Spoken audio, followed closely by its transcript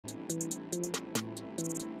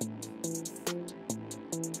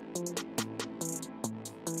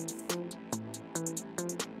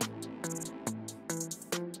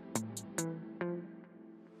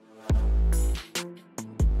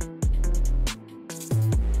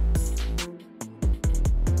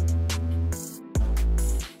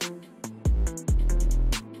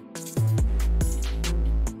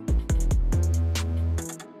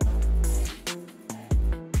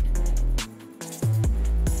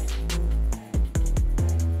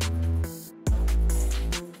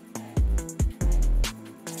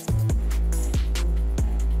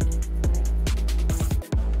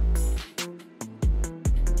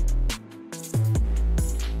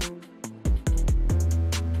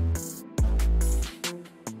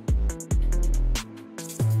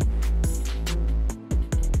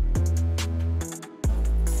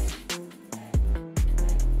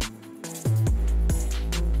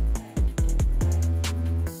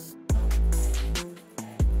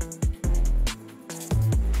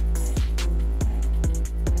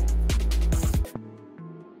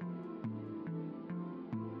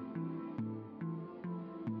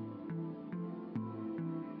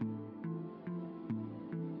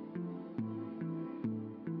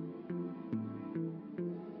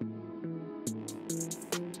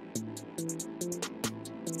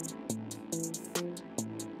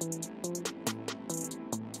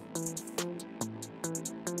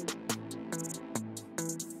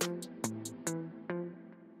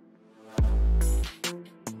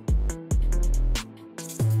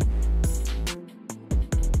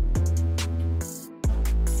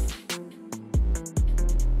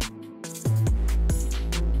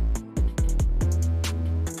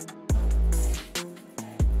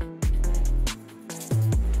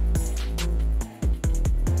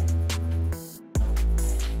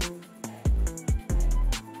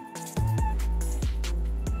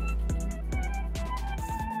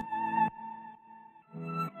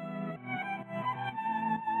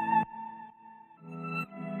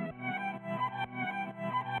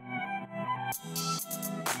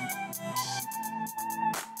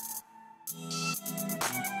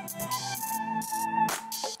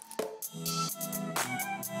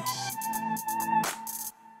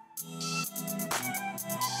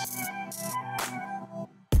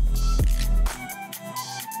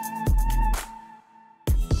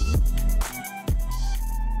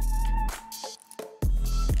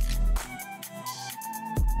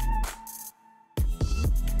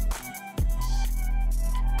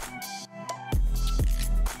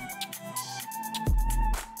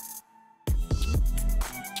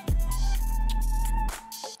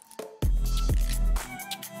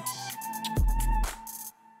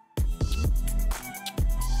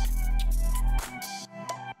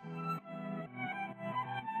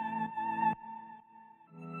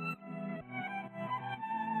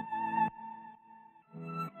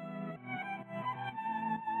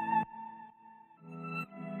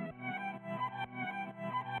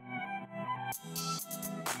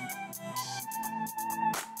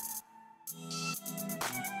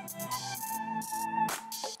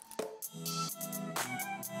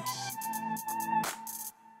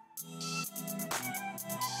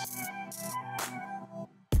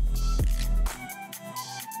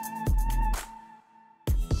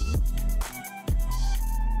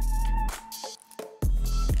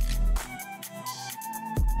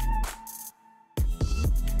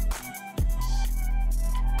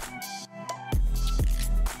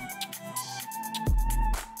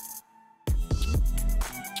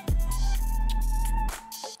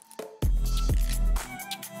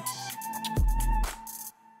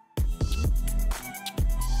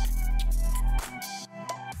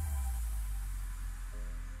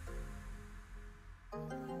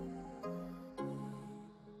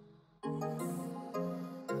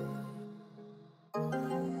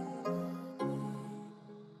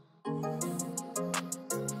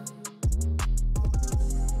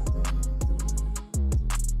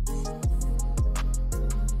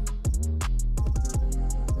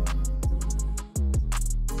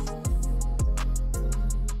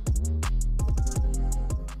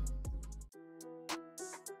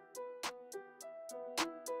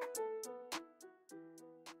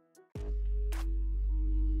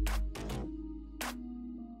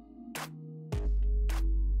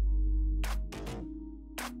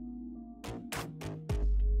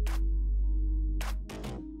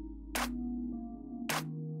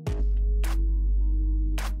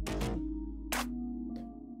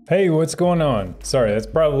Hey, what's going on? Sorry, that's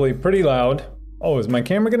probably pretty loud. Oh, is my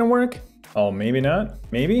camera gonna work? Oh, maybe not.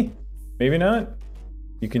 Maybe? Maybe not?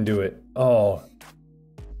 You can do it. Oh.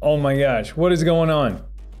 Oh my gosh, what is going on?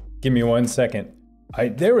 Give me 1 second.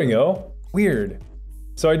 There we go. Weird.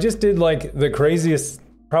 So I just did like the craziest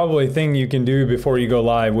probably thing you can do before you go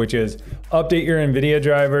live, which is update your NVIDIA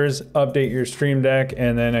drivers, update your Stream Deck,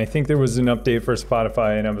 and then I think there was an update for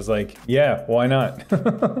Spotify, and I was like, yeah, why not?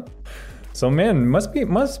 So man, must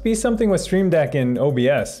be something with Stream Deck and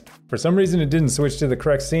OBS. For some reason it didn't switch to the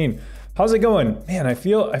correct scene. How's it going? Man, I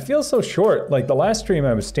feel so short. Like the last stream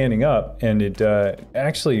I was standing up and it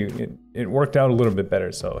actually worked out a little bit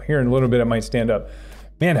better. So here in a little bit I might stand up.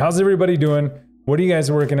 Man, how's everybody doing? What are you guys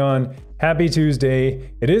working on? Happy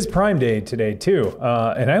Tuesday. It is Prime Day today too.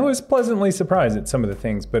 And I was pleasantly surprised at some of the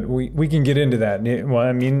things, but we can get into that.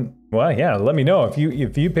 Well, yeah, let me know.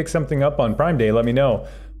 If you pick something up on Prime Day, let me know.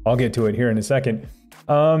 I'll get to it here in a second.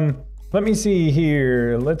 Let me see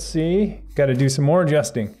here. Let's see. Got to do some more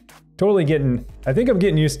adjusting. I think I'm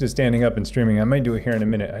getting used to standing up and streaming. I might do it here in a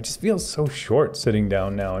minute. I just feel so short sitting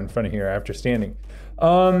down now in front of here after standing.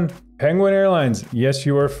 Penguin Airlines. Yes,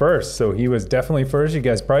 you were first. So he was definitely first. You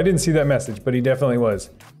guys probably didn't see that message, but he definitely was.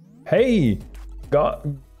 Hey, go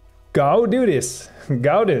do this.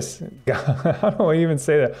 Gaudis. How do I even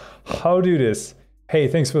say that? How do this? Hey,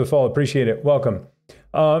 thanks for the follow. Appreciate it. Welcome.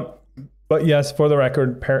 But yes, for the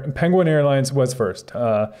record, Penguin Airlines was first.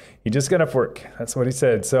 He just got off work. That's what he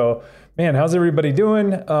said. So, man, how's everybody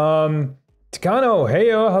doing? Takano,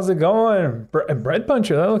 heyo, how's it going? Bread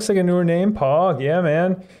Puncher, that looks like a newer name. Pog, yeah,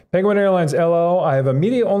 man. Penguin Airlines LO. I have a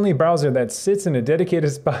media-only browser that sits in a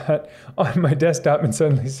dedicated spot on my desktop and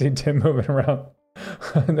suddenly see Tim moving around.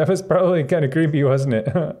 That was probably kind of creepy, wasn't it?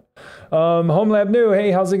 HomeLab New,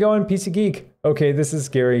 hey, how's it going? PC Geek. Okay, this is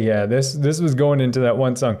scary. Yeah, this was going into that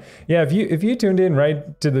one song. Yeah, if you tuned in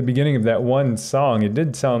right to the beginning of that one song, it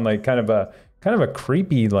did sound like kind of a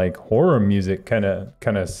creepy like horror music kind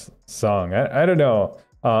of song. I don't know.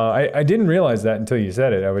 I didn't realize that until you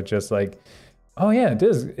said it. I was just like, oh yeah, it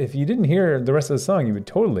does. If you didn't hear the rest of the song, you would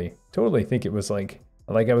totally think it was like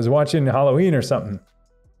I was watching Halloween or something.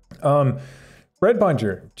 Bread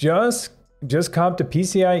Puncher, just copped a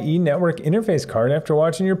PCIe network interface card after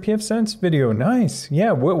watching your pfSense video. Nice.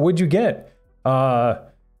 Yeah, what'd you get? Yeah,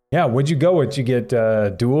 what'd you go with? You get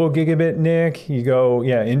dual gigabit NIC? You go,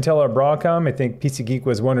 yeah, Intel or Broadcom? I think PC Geek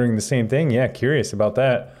was wondering the same thing. Yeah, curious about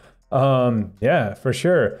that. Yeah, for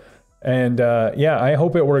sure. And yeah, I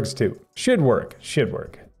hope it works too. Should work.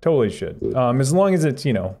 Totally should. As long as it's,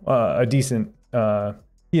 a decent,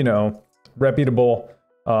 reputable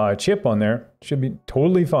chip on there, should be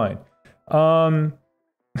totally fine.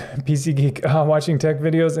 PC Geek, watching tech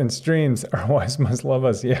videos and streams. Our wives must love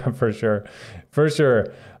us. Yeah, for sure.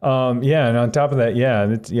 Yeah, and on top of that,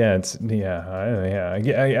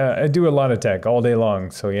 I do a lot of tech all day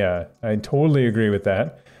long. So yeah, I totally agree with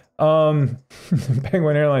that.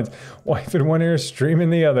 Penguin Airlines, wife in one ear, stream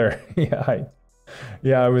in the other.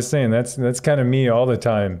 Yeah, I was saying that's kind of me all the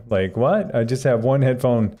time. Like what? I just have one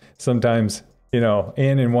headphone sometimes, in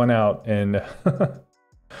and one out, and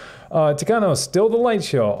Takano, still the light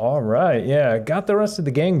show. All right, yeah, got the rest of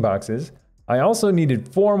the gang boxes. I also needed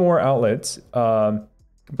 4 more outlets,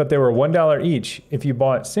 but they were $1 each if you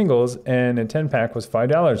bought singles, and a 10-pack was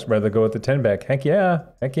 $5. Rather go with the 10-pack. Heck yeah,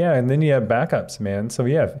 and then you have backups, man. So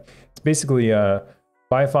yeah, it's basically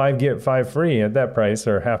buy 5 get 5 free at that price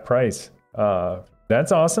or half price.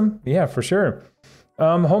 That's awesome. Yeah, for sure.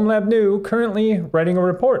 HomeLab New, currently writing a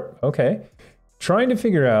report. Okay. Trying to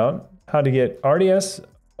figure out how to get RDS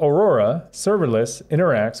Aurora serverless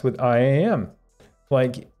interacts with IAM.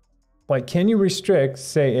 Like, can you restrict,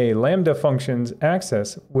 say, a Lambda function's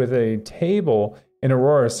access with a table in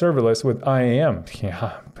Aurora serverless with IAM?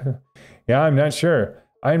 Yeah, I'm not sure.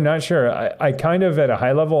 I kind of at a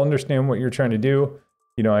high level understand what you're trying to do.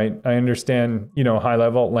 I understand, high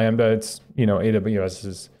level Lambda, it's,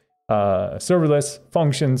 AWS's serverless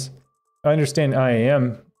functions. I understand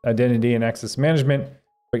IAM, identity and access management,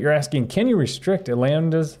 but you're asking, can you restrict a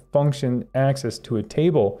Lambda's function access to a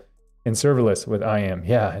table in serverless with IAM?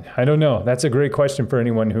 Yeah, I don't know. That's a great question for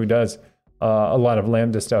anyone who does a lot of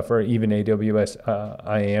Lambda stuff or even AWS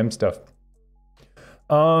IAM stuff.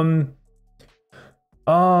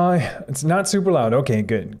 It's not super loud. Okay,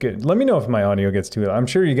 good. Let me know if my audio gets too loud. I'm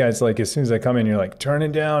sure you guys, like, as soon as I come in, you're like, turn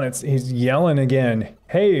it down. He's yelling again.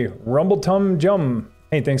 Hey, Rumble Tum Jum.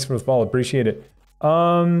 Hey, thanks for the follow. Appreciate it.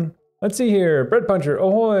 Let's see here. Bread Puncher,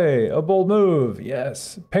 ahoy, a bold move.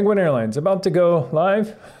 Yes. Penguin Airlines, about to go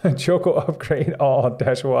live. Choco upgrade, all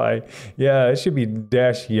dash Y. Yeah, it should be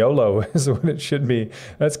dash YOLO is what it should be.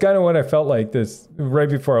 That's kind of what I felt like this right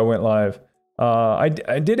before I went live. I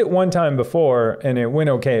did it one time before and it went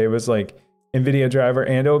okay. It was like NVIDIA driver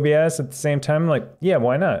and OBS at the same time. I'm like, yeah,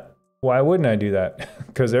 why not? Why wouldn't I do that?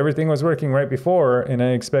 Because everything was working right before and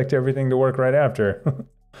I expect everything to work right after.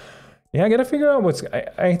 Yeah, I gotta figure out what's,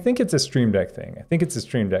 I think it's a Stream Deck thing. I think it's a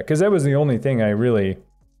Stream Deck, because that was the only thing I really,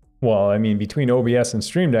 well, I mean, between OBS and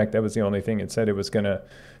Stream Deck, that was the only thing it said it was gonna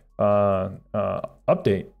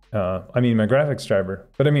update. I mean, my graphics driver.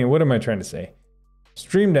 But I mean, what am I trying to say?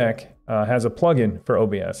 Stream Deck has a plugin for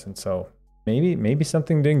OBS, and so maybe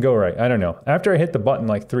something didn't go right. I don't know. After I hit the button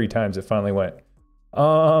like 3 times, it finally went.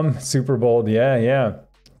 Super bold, yeah.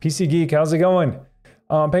 PC Geek, how's it going?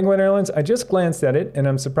 Penguin Airlines, I just glanced at it and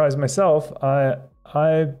I'm surprised myself.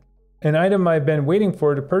 An item I've been waiting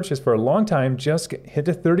for to purchase for a long time just hit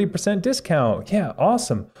a 30% discount. Yeah,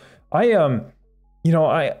 awesome. I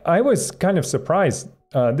was kind of surprised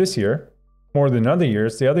this year more than other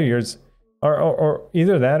years. The other years are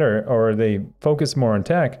either that or they focus more on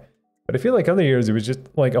tech. But I feel like other years it was just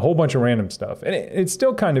like a whole bunch of random stuff. And it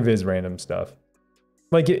still kind of is random stuff.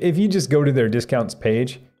 Like if you just go to their discounts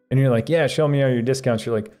page, and you're like, yeah, show me all your discounts.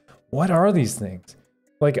 You're like, what are these things?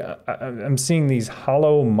 Like, I'm seeing these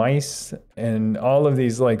hollow mice and all of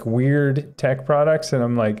these like weird tech products. And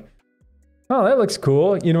I'm like, oh, that looks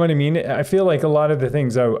cool. You know what I mean? I feel like a lot of the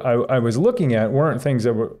things I was looking at weren't things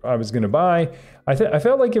that I was going to buy. I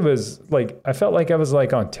felt like it was like, I felt like I was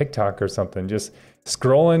like on TikTok or something, just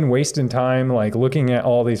scrolling, wasting time, like looking at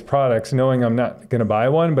all these products, knowing I'm not going to buy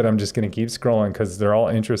one, but I'm just going to keep scrolling because they're all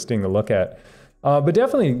interesting to look at. But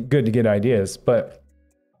definitely good to get ideas. But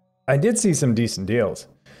I did see some decent deals.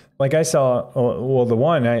 Like I saw, well, the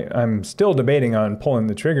one I'm still debating on pulling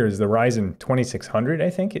the trigger is the Ryzen 2600, I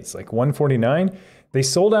think. It's like $149. They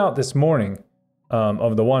sold out this morning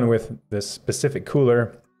of the one with this specific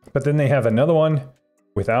cooler. But then they have another one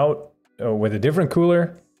with a different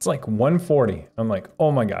cooler. It's like $140. I'm like,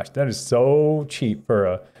 oh my gosh, that is so cheap for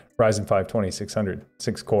a Ryzen 5 2600,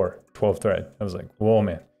 6-core, 12-thread. I was like, whoa,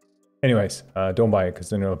 man. Anyways, don't buy it because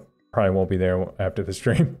then it probably won't be there after the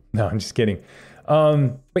stream. No, I'm just kidding.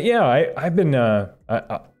 But yeah, I've been,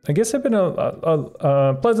 I guess I've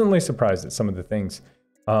been pleasantly surprised at some of the things.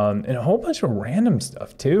 And a whole bunch of random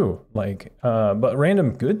stuff too, like, but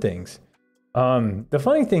random good things. The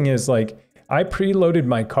funny thing is, like, I preloaded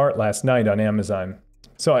my cart last night on Amazon.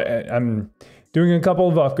 So I'm doing a couple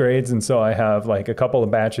of upgrades, and so I have like a couple of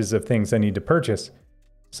batches of things I need to purchase.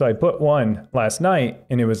 So I put one last night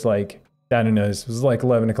and it was like, I don't know, this was like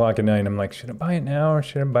 11 o'clock at night. I'm like, should I buy it now or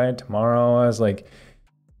should I buy it tomorrow? I was like,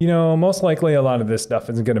 you know, most likely a lot of this stuff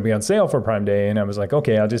isn't going to be on sale for Prime Day. And I was like,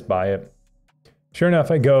 okay, I'll just buy it. Sure enough,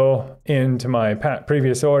 I go into my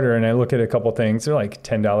previous order and I look at a couple things. They're like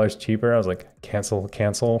 $10 cheaper. I was like, cancel,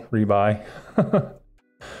 rebuy.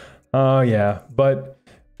 Oh yeah, but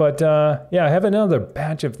yeah, I have another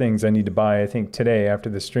batch of things I need to buy, I think today after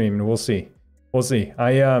the stream, and we'll see.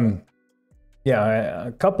 Yeah,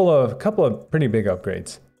 a couple of pretty big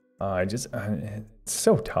upgrades. It's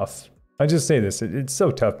so tough. I just say this, it's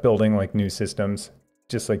so tough building like new systems.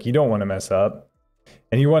 Just like you don't want to mess up,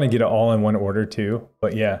 and you want to get it all in one order too.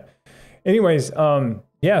 But yeah. Anyways,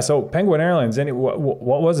 yeah. So Penguin Airlines.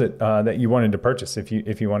 What was it that you wanted to purchase? If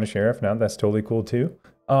you want to share, if not, that's totally cool too.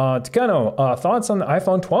 Takano, thoughts on the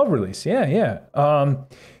iPhone 12 release? Yeah.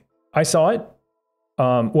 I saw it.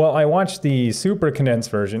 Well, I watched the super condensed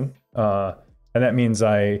version, and that means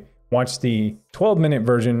I watched the 12-minute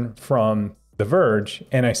version from The Verge,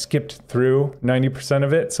 and I skipped through 90%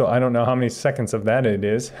 of it, so I don't know how many seconds of that it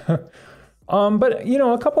is. But, you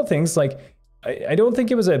know, a couple things, like, I don't think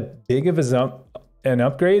it was as big of an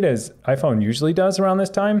upgrade as iPhone usually does around this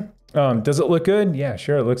time. Does it look good? Yeah,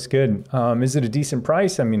 sure, it looks good. Is it a decent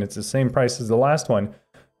price? I mean, it's the same price as the last one.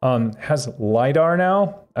 Has LiDAR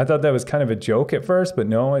now. I thought that was kind of a joke at first, but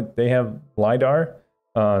no, they have LiDAR.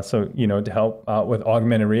 So, you know, to help out with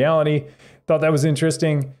augmented reality. Thought that was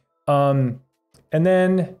interesting. And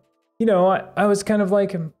then, you know, I was kind of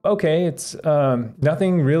like, okay, it's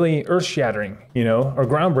nothing really earth-shattering, you know, or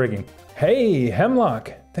groundbreaking. Hey,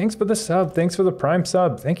 Hemlock, thanks for the sub. Thanks for the Prime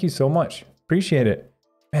sub. Thank you so much. Appreciate it.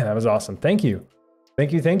 Man, that was awesome. Thank you.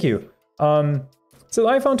 Thank you. So the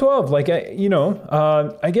iPhone 12, like,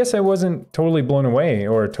 I guess I wasn't totally blown away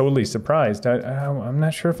or totally surprised. I'm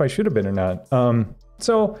not sure if I should have been or not.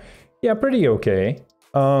 So yeah, pretty okay.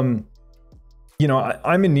 You know,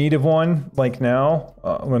 I'm in need of one like now.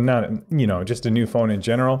 Well, not, you know, just a new phone in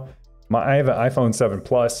general. I have an iPhone 7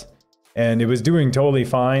 Plus, and it was doing totally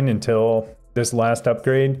fine until this last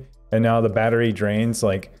upgrade. And now the battery drains,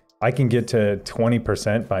 like I can get to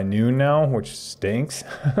 20% by noon now, which stinks.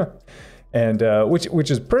 And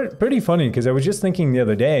which is pretty funny, because I was just thinking the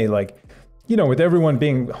other day, like, you know, with everyone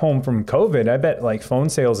being home from COVID, I bet like phone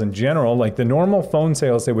sales in general, like the normal phone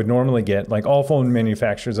sales they would normally get, like all phone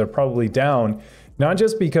manufacturers are probably down, not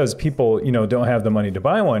just because people, you know, don't have the money to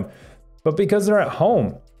buy one, but because they're at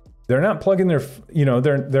home. They're not plugging their, you know,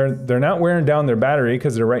 they're not wearing down their battery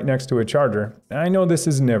because they're right next to a charger. And I know this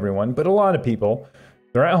isn't everyone, but a lot of people,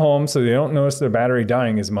 they're at home, so they don't notice their battery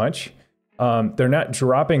dying as much. They're not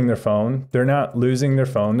dropping their phone. They're not losing their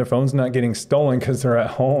phone. Their phone's not getting stolen because they're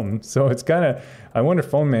at home. So it's kind of, I wonder if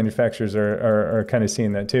phone manufacturers are kind of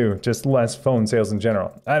seeing that too. Just less phone sales in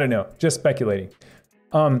general. I don't know, just speculating.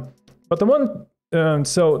 But the one,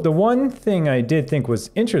 so the one thing I did think was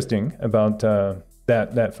interesting about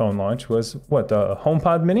that phone launch was what, the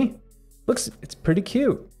HomePod Mini? It's pretty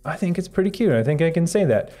cute. I think it's pretty cute. I think I can say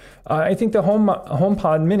that. I think the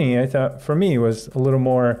HomePod Mini, I thought for me was a little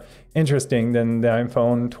more interesting than the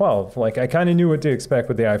iPhone 12. Like I kind of knew what to expect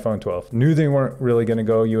with the iPhone 12. Knew they weren't really going to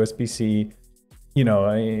go USB-C. You know,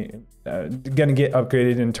 going to get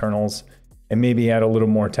upgraded internals and maybe add a little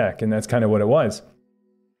more tech, and that's kind of what it was.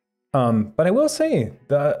 But I will say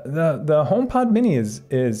the HomePod Mini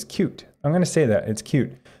is cute. I'm going to say that it's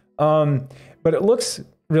cute. But it looks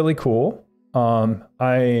really cool.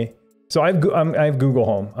 I have Google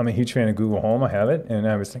Home. I'm a huge fan of Google Home. I have it, and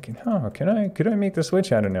I was thinking, oh, could I make the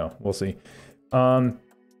switch? I don't know. We'll see.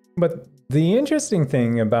 But the interesting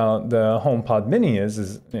thing about the HomePod Mini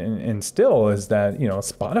is that, you know,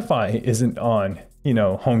 Spotify isn't on, you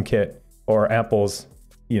know, HomeKit or Apple's,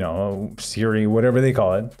 you know, Siri, whatever they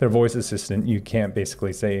call it, their voice assistant. You can't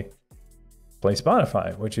basically say play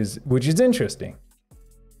Spotify, which is interesting.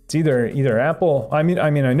 It's either Apple. I mean,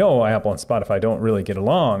 I know Apple and Spotify don't really get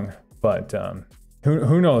along, but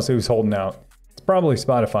who knows who's holding out? It's probably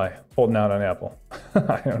Spotify holding out on Apple.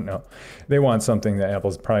 I don't know. They want something that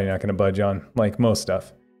Apple's probably not going to budge on, like most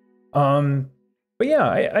stuff. But yeah,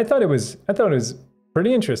 I thought it was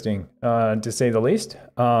pretty interesting, to say the least.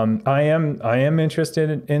 I am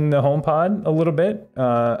interested in the HomePod a little bit.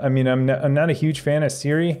 I mean, I'm not a huge fan of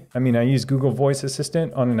Siri. I mean, I use Google Voice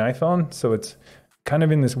Assistant on an iPhone, so it's kind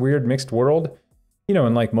of in this weird mixed world. You know,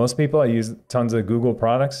 and like most people, I use tons of Google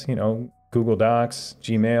products, you know, Google Docs,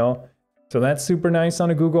 Gmail. So that's super nice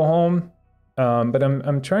on a Google Home. But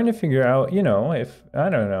I'm trying to figure out, you know, if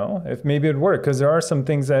maybe it'd work, because there are some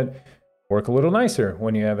things that work a little nicer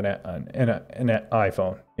when you have an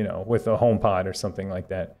iPhone, you know, with a HomePod or something like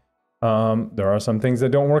that. There are some things that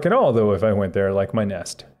don't work at all, though, if I went there, like my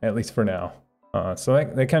Nest, at least for now. So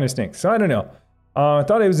that kind of stinks. So I don't know. I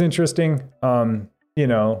thought it was interesting. You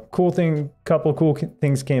know, couple cool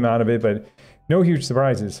things came out of it, but no huge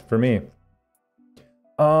surprises for me.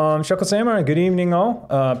 Shuckle Samurai, good evening all.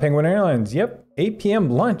 Penguin Airlines, yep, 8 p.m.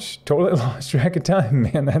 lunch. Totally lost track of time,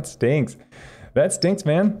 man. That stinks. That stinks,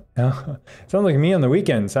 man. Sounds like me on the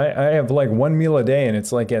weekends. I have like one meal a day, and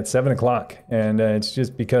it's like at 7 o'clock. And it's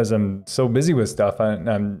just because I'm so busy with stuff.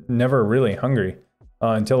 I'm never really hungry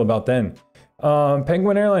until about then.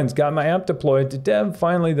 Penguin Airlines got my app deployed to dev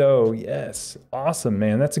finally, though. Yes, awesome,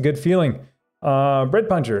 man. That's a good feeling. Bread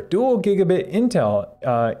Puncher, dual gigabit Intel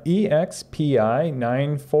EXPI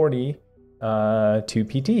 940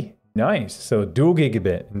 2PT. Nice. So dual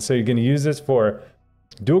gigabit. And so you're going to use this for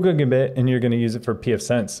dual gigabit, and you're going to use it for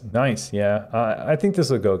pfSense. Nice. Yeah. I think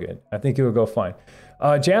this will go good. I think it will go fine.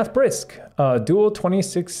 Jath Brisk, dual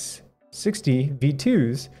 2660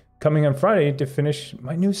 V2s coming on Friday to finish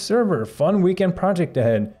my new server. Fun weekend project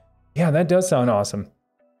ahead. Yeah, that does sound awesome.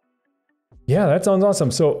 Yeah, that sounds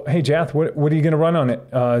awesome. So, hey, Jath, what are you going to run on it?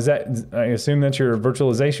 I assume that's your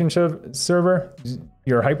virtualization server,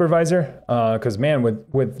 your hypervisor? Because, man,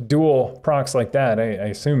 with dual procs like that, I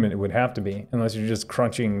assume it would have to be, unless you're just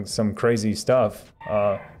crunching some crazy stuff.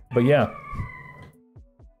 But yeah.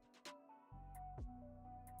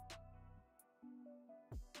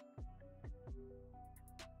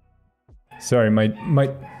 Sorry,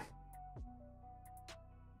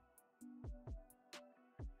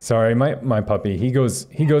 my puppy. He goes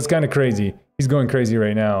kind of crazy. He's going crazy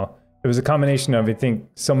right now. It was a combination of, I think,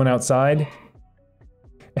 someone outside,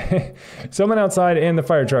 and the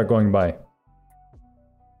fire truck going by.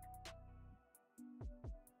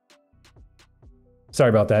 Sorry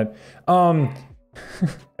about that.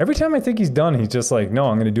 Every time I think he's done, he's just like, no,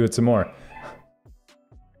 I'm going to do it some more.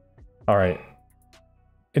 All right.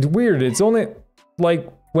 It's weird. It's only like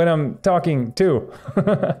when I'm talking too.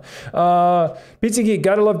 Pizza Geek,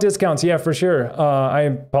 gotta love discounts. Yeah, for sure. I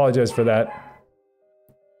apologize for that.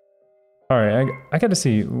 All right, I got to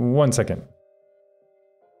see 1 second.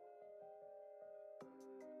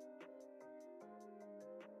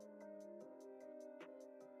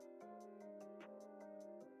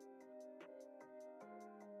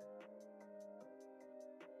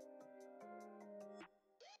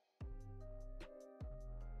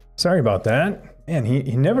 Sorry about that. Man,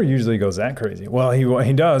 he never usually goes that crazy. Well,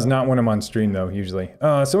 he does, not when I'm on stream though, usually.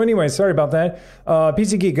 So anyway, sorry about that.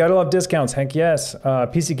 PC Geek, gotta love discounts, heck yes.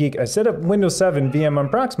 PC Geek, I set up Windows 7 VM on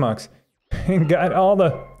Proxmox and got all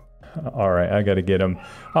the... All right, I gotta get him.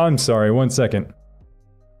 I'm sorry, 1 second.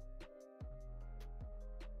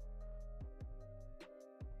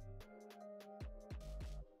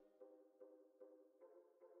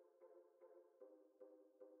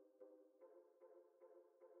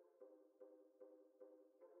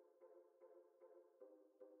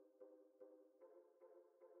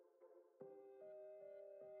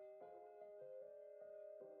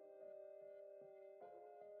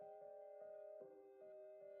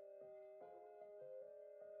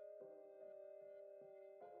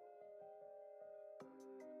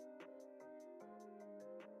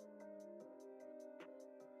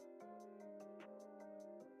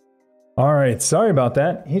 All right, sorry about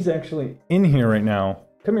that. He's actually in here right now.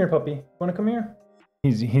 Come here, puppy. Want to come here?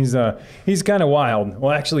 He's kind of wild.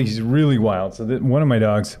 Well, actually, he's really wild. So one of my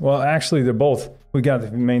dogs. Well, actually, they're both. We got the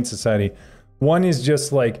Humane Society. One is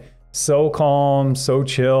just like so calm, so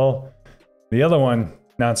chill. The other one,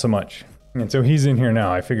 not so much. And so he's in here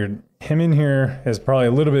now. I figured him in here is probably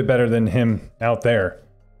a little bit better than him out there.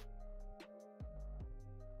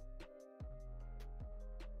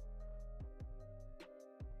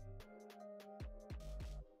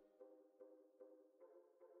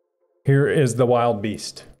 Here is the wild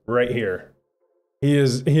beast right here. He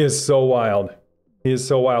is so wild. He is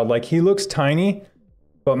so wild. Like, he looks tiny,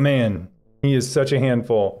 but man, he is such a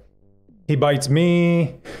handful. He bites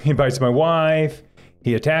me, he bites my wife,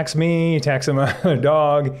 he attacks me, he attacks a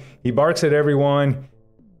dog, he barks at everyone.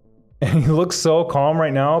 And he looks so calm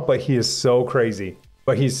right now, but he is so crazy.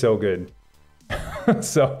 But he's so good.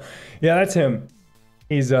 So, yeah, that's him.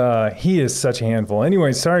 He is such a handful.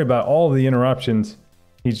 Anyway, sorry about all the interruptions.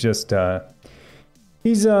 He's just,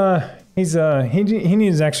 he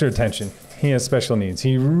needs extra attention. He has special needs.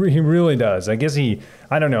 He really does. I guess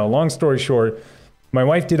I don't know, long story short, my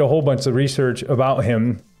wife did a whole bunch of research about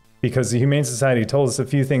him because the Humane Society told us a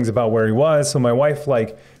few things about where he was. So my wife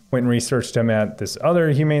went and researched him at this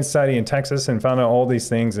other Humane Society in Texas and found out all these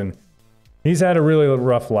things. And he's had a really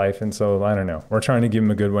rough life. And so, I don't know, we're trying to give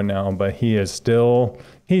him a good one now, but he's still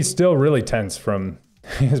really tense from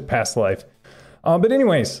his past life. But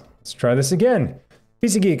anyways, let's try this again.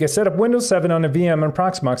 PC Geek, I set up Windows 7 on a VM on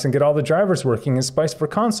Proxmox and get all the drivers working in Spice for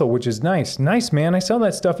console, which is nice. Nice, man. I saw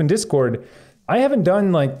that stuff in Discord. I haven't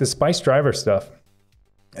done the Spice driver stuff.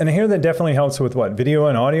 And I hear that definitely helps with video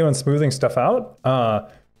and audio and smoothing stuff out.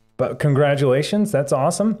 But congratulations, that's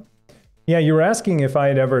awesome. Yeah, you were asking if I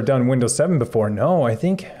had ever done Windows 7 before. No, I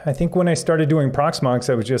think when I started doing Proxmox,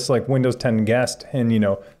 I was just Windows 10 guest. And,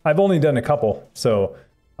 I've only done a couple. So,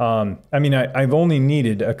 I mean, I've only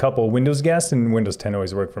needed a couple Windows guests, and Windows 10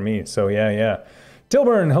 always worked for me. So, yeah.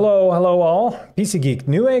 Tilburn, hello all. PC Geek,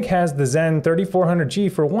 Newegg has the Zen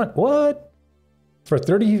 3400G for what? For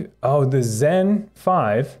the Zen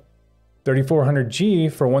 5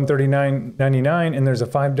 3400G for $139.99, and there's a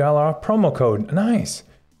 $5 off promo code. Nice.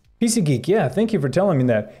 PC Geek, yeah, thank you for telling me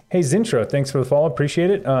that. Hey, Zintra, thanks for the follow, appreciate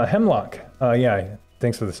it. Hemlock, yeah,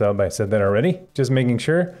 thanks for the sub, I said that already, just making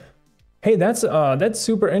sure. Hey, that's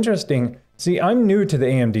super interesting. See, I'm new to the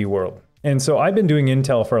AMD world, and so I've been doing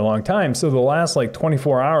Intel for a long time, so the last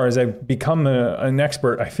 24 hours, I've become an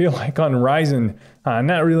expert, I feel on Ryzen.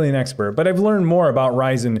 Not really an expert, but I've learned more about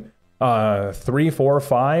Ryzen 3, 4,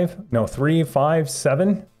 5, no, 3, 5,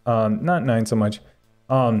 7, not 9 so much,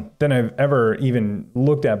 than I've ever even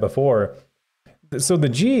looked at before. So the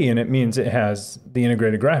G in it means it has the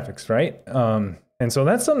integrated graphics, right? And so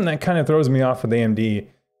that's something that kind of throws me off with AMD.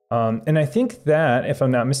 And I think that, if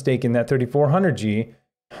I'm not mistaken, that 3400G,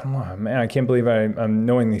 oh man, I can't believe I'm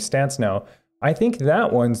knowing these stats now. I think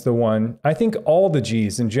that one's the one, I think all the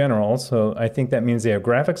Gs in general, so I think that means they have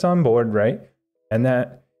graphics on board, right?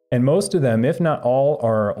 And most of them, if not all,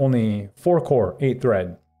 are only 4-core,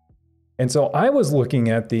 8-thread. And so I was looking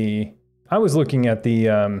at the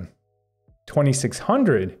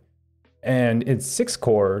 2600, and it's 6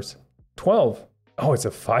 cores, 12. Oh, it's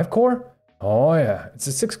a 5-core? Oh yeah, it's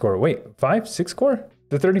a 6-core. Wait, 6-core?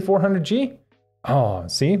 The 3400G? Oh,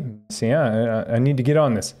 see, I need to get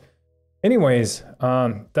on this. Anyways,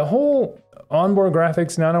 the whole onboard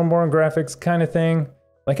graphics, not onboard graphics kind of thing,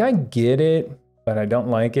 I get it. but I don't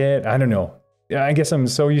like it. I don't know. Yeah, I guess I'm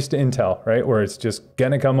so used to Intel, right? Where it's just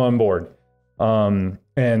gonna come on board. And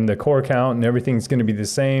the core count and everything's gonna be the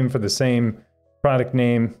same for the same product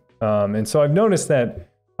name. And so I've noticed that,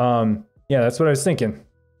 yeah, that's what I was thinking.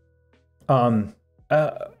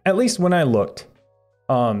 At least when I looked,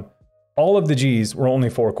 all of the Gs were only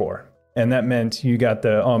 4-core. And that meant you got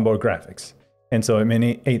the onboard graphics. And so it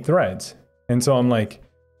meant 8 threads. And so I'm like,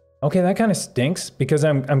 okay, that kind of stinks because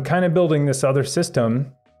I'm kind of building this other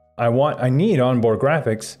system. I need onboard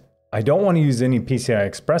graphics. I don't want to use any PCI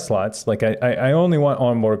Express slots. Like I only want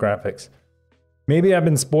onboard graphics. Maybe I've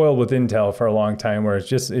been spoiled with Intel for a long time where it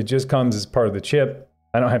just comes as part of the chip.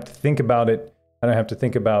 I don't have to think about it. I don't have to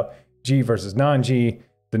think about G versus non-G.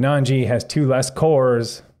 The non-G has 2 less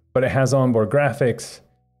cores, but it has onboard graphics.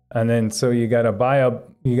 And then so you got to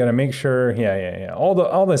you got to make sure, yeah.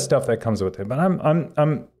 All the stuff that comes with it. But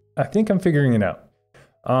I think I'm figuring it out.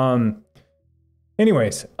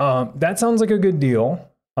 Anyways, that sounds like a good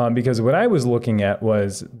deal because what I was looking at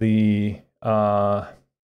was the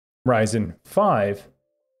Ryzen 5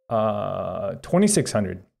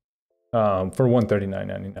 2600 for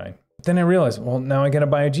 $139.99. Then I realized, well, now I got to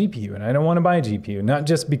buy a GPU, and I don't want to buy a GPU. Not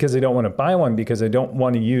just because I don't want to buy one, because I don't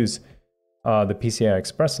want to use the PCI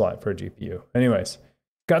Express slot for a GPU. Anyways,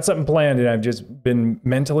 got something planned, and I've just been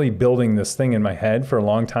mentally building this thing in my head for a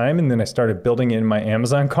long time, and then I started building it in my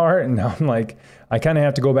Amazon cart, and now I'm like, I kind of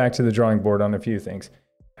have to go back to the drawing board on a few things.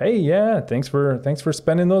 Hey, yeah, thanks for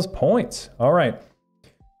spending those points. All right.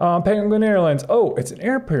 Penguin Airlines. Oh, it's an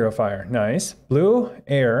air purifier. Nice. Blue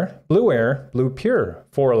Air, Blue Pure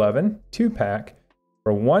 411 2-pack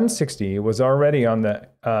for $160 was already on the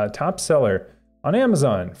top seller on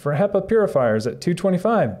Amazon for HEPA purifiers at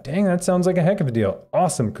 $225. Dang, that sounds like a heck of a deal.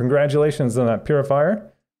 Awesome. Congratulations on that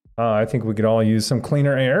purifier. I think we could all use some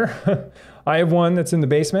cleaner air. I have one that's in the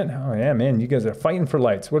basement. Oh yeah, man, you guys are fighting for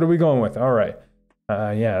lights. What are we going with? All right.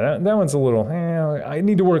 Yeah, that one's a little, I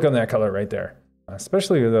need to work on that color right there.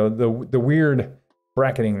 Especially the weird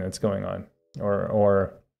bracketing that's going on,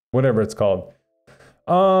 or whatever it's called.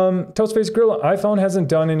 Toastface Grill, iPhone hasn't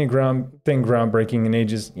done any groundbreaking in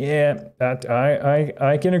ages. Yeah, that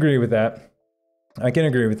I can agree with that. I can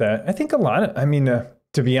agree with that. I think a lot of,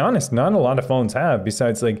 to be honest, not a lot of phones have,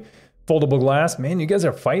 besides like foldable glass. Man, you guys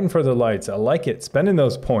are fighting for the lights. I like it, spending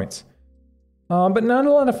those points. But not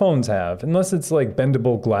a lot of phones have, unless it's like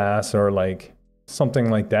bendable glass or like something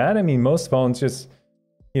like that. I mean, most phones just,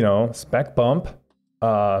 spec bump,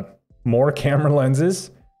 more camera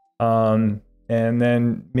lenses, and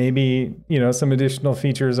then maybe, some additional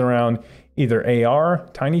features around either AR,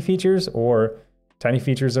 tiny features, or tiny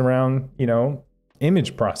features around,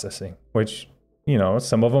 image processing, which,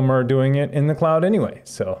 some of them are doing it in the cloud anyway.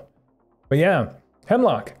 So, but yeah,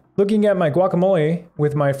 Hemlock, looking at my guacamole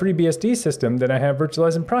with my FreeBSD system that I have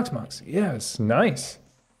virtualized in Proxmox. Yes, nice.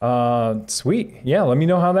 Sweet. Yeah, let me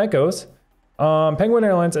know how that goes. Penguin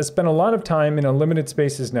Airlines, I spent a lot of time in unlimited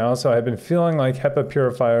spaces now, so I've been feeling like HEPA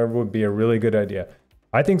purifier would be a really good idea.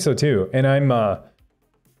 I think so too. And I'm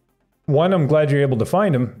glad you're able to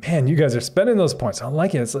find them. Man, you guys are spending those points. I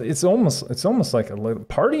like it. It's almost like a little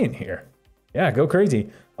party in here. Yeah, go crazy.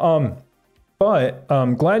 But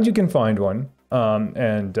I'm glad you can find one.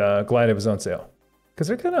 And glad it was on sale. Because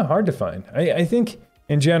they're kind of hard to find. I think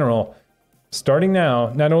in general, starting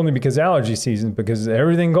now, not only because allergy season, because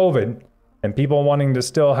everything COVID and people wanting to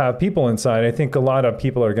still have people inside, I think a lot of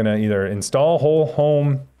people are going to either install whole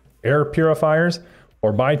home air purifiers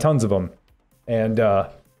or buy tons of them and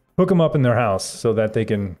hook them up in their house so that they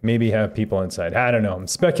can maybe have people inside. I don't know. I'm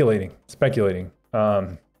speculating.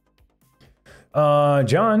 John,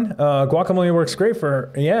 guacamole works great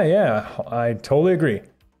for, yeah, I totally agree.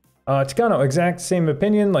 Chicano, exact same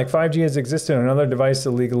opinion, like 5G has existed on another device,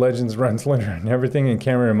 the League of Legends runs linear and everything in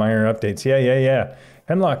camera and minor updates. Yeah.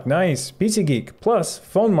 Hemlock, nice. PC Geek, plus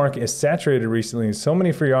phone market is saturated recently. So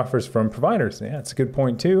many free offers from providers. Yeah, that's a good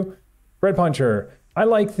point too. Bread Puncher, I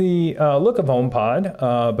like the look of HomePod,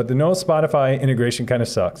 but the no Spotify integration kind of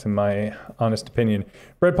sucks in my honest opinion.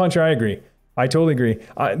 Bread Puncher, I agree. I totally agree.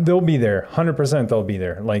 They'll be there, 100% they'll be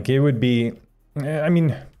there. Like it would be,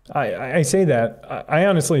 I say that, I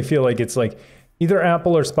honestly feel like it's like either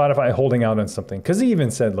Apple or Spotify holding out on something. Because he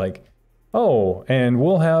even said like, oh, and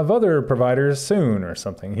we'll have other providers soon or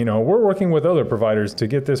something. We're working with other providers to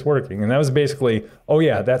get this working. And that was basically, oh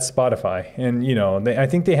yeah, that's Spotify. And I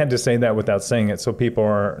think they had to say that without saying it. So people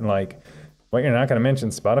are like, well, you're not going to mention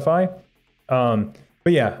Spotify?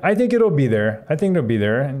 But yeah, I think it'll be there.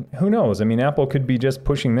 And who knows? Apple could be just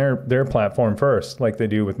pushing their platform first, like they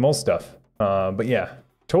do with most stuff. But yeah,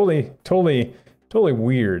 totally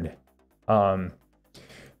weird.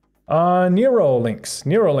 Nero links.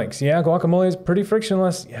 Yeah, guacamole is pretty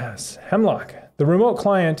frictionless. Yes. Hemlock. The remote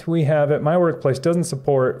client we have at my workplace doesn't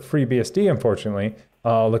support FreeBSD, unfortunately.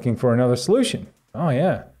 Looking for another solution. Oh,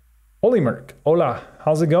 yeah. Holy Merc. Hola.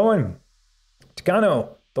 How's it going?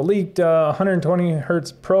 Chicano. The leaked 120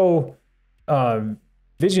 Hertz Pro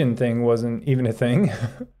vision thing wasn't even a thing.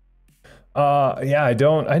 Yeah,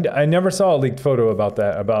 I never saw a leaked photo about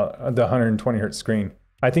that, about the 120 Hertz screen.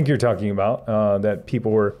 I think you're talking about that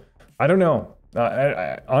people were, I don't know.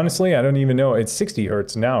 Honestly, I don't even know. It's 60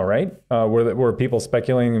 Hertz now, right? Were people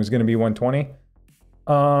speculating it was going to be 120?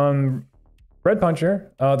 Red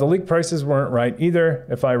Puncher, the leak prices weren't right either,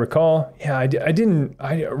 if I recall. Yeah,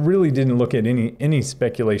 I really didn't look at any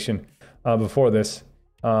speculation before this.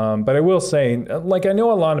 But I will say, like, I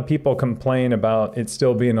know a lot of people complain about it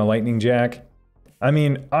still being a lightning jack. I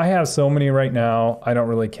mean, I have so many right now, I don't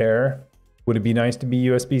really care. Would it be nice to be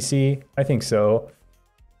USB-C? I think so.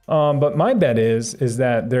 But my bet is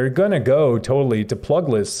that they're gonna go totally to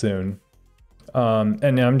plugless soon.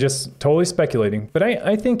 And I'm just totally speculating, but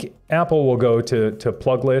I think Apple will go to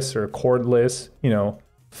plugless or cordless,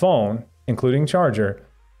 phone, including charger,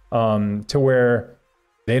 to where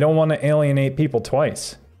they don't want to alienate people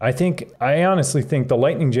twice. I honestly think the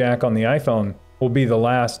lightning jack on the iPhone will be the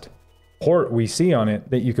last port we see on it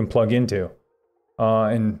that you can plug into.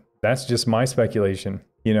 And that's just my speculation.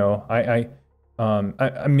 Maybe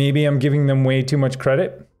I'm giving them way too much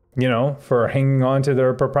credit, for hanging on to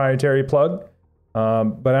their proprietary plug.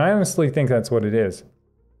 But I honestly think that's what it is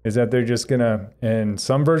that they're just gonna, in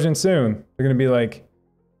some version soon, they're gonna be like,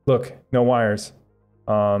 look, no wires,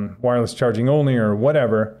 wireless charging only or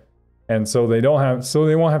whatever. And so they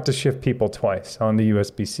won't have to shift people twice on the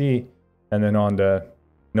USB-C and then on to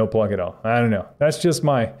no plug at all. I don't know. That's just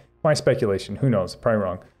my speculation. Who knows? Probably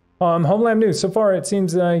wrong. HomeLab news. So far, it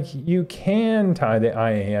seems like you can tie the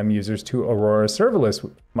IAM users to Aurora serverless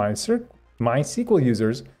MySQL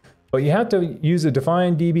users, but you have to use a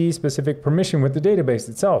defined DB specific permission with the database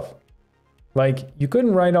itself. Like, you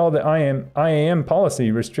couldn't write all the IAM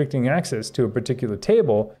policy restricting access to a particular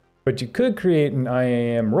table, but you could create an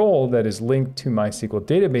IAM role that is linked to MySQL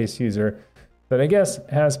database user that I guess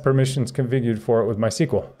has permissions configured for it with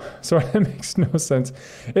MySQL. So that makes no sense.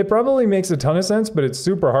 It probably makes a ton of sense, but it's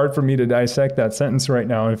super hard for me to dissect that sentence right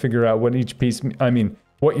now and figure out what each piece,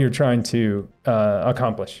 what you're trying to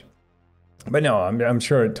accomplish. But no, I'm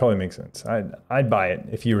sure it totally makes sense. I'd buy it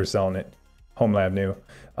if you were selling it. HomeLab new.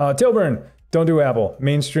 Tilburn, don't do Apple.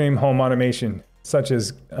 Mainstream home automation, such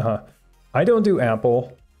as, I don't do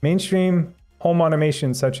Apple. Mainstream home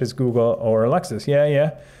automation, such as Google or Alexa.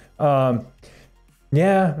 Yeah.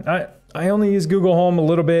 I only use Google Home a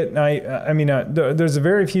little bit. There's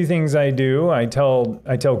very few things I do. I tell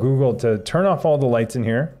Google to turn off all the lights in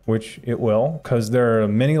here, which it will, because there are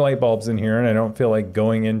many light bulbs in here and I don't feel like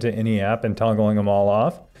going into any app and toggling them all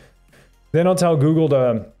off. Then I'll tell Google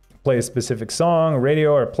to play a specific song,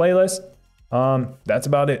 radio, or playlist. That's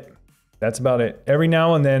about it. Every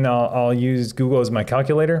now and then I'll use Google as my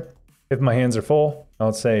calculator. If my hands are full,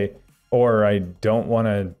 I'll say, or I don't want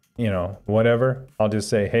to, whatever. I'll just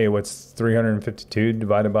say, hey, what's 352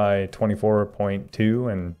 divided by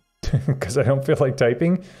 24.2? And because I don't feel like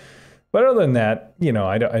typing. But other than that,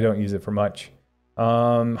 I don't use it for much.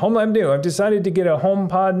 HomeLab new. I've decided to get a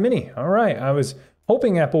HomePod Mini. All right. I was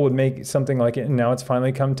hoping Apple would make something like it, and now it's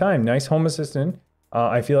finally come time. Nice home assistant.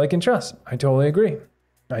 I feel I can trust. I totally agree.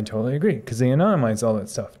 Because they anonymize all that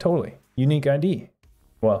stuff. Totally. Unique ID.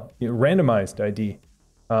 Well, randomized ID.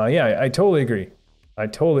 Yeah, I totally agree.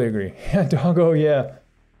 Yeah, doggo, yeah.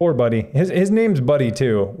 Poor Buddy. His name's Buddy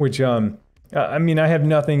too, which I have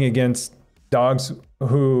nothing against dogs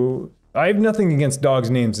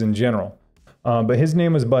names in general. But his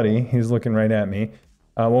name was Buddy. He's looking right at me.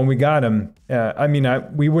 When we got him,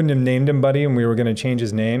 we wouldn't have named him Buddy, and we were going to change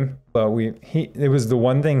his name, but it was the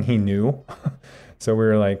one thing he knew. So we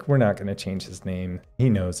were like, we're not going to change his name. He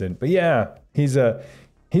knows it. But yeah, he's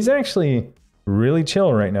actually really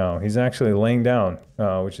chill right now. He's actually laying down,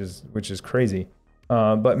 which is crazy.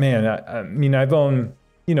 But man, I've owned,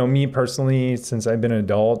 me personally, since I've been an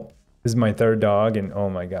adult. This is my third dog, and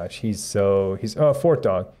oh my gosh, he's fourth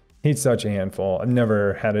dog. He's such a handful. I've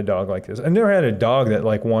never had a dog like this. I've never had a dog that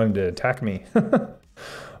wanted to attack me.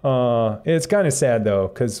 It's kind of sad though,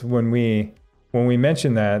 because when we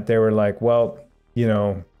mentioned that, they were like, well,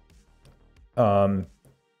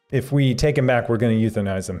 if we take him back, we're going to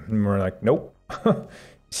euthanize him. And we're like, nope,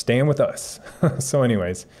 staying with us. So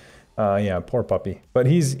anyways, yeah, poor puppy, but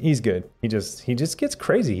he's good. He just gets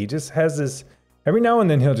crazy. He just has this, every now and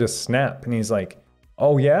then he'll just snap and he's like,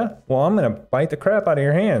 oh yeah? Well, I'm gonna bite the crap out of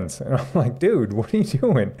your hands. And I'm like, dude, what are you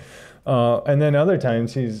doing? And then other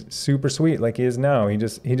times he's super sweet like he is now. He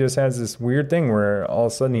just has this weird thing where all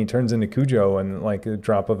of a sudden he turns into Cujo in like a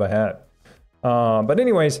drop of a hat. But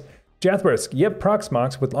anyways, Jathbrisk, yep,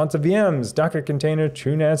 Proxmox with lots of VMs, Docker container,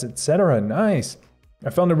 TrueNAS, etc. Nice. I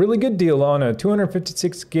found a really good deal on a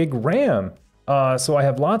 256 gig RAM. So I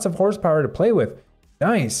have lots of horsepower to play with.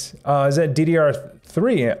 Nice. Is that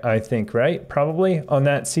DDR3, I think, right? Probably on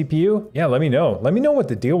that CPU? Yeah, let me know. Let me know what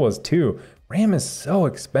the deal was too. RAM is so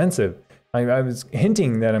expensive. I was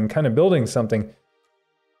hinting that I'm kind of building something.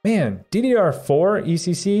 Man, DDR4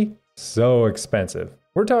 ECC, so expensive.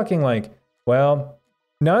 We're talking like, well,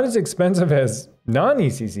 not as expensive as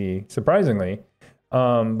non-ECC, surprisingly.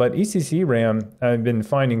 But ECC RAM, I've been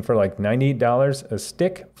finding for like $98 a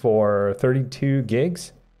stick for 32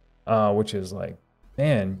 gigs, which is like,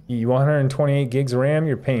 man, you 128 gigs of RAM,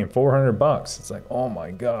 you're paying $400. It's like, oh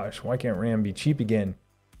my gosh, why can't RAM be cheap again?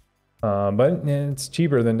 But it's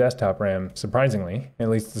cheaper than desktop RAM, surprisingly, at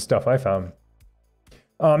least the stuff I found.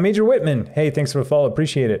 Major Whitman, hey, thanks for the follow,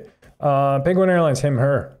 appreciate it. Penguin Airlines, him,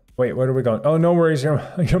 her. Wait, where are we going? Oh, no worries, your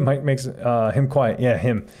mic makes him quiet. Yeah,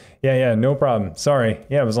 him. Yeah, no problem. Sorry.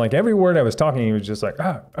 Yeah, it was like every word I was talking, he was just like,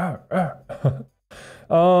 can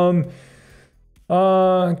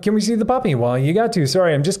we see the puppy? Well, you got to.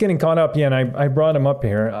 Sorry, I'm just getting caught up. Yeah, and I brought him up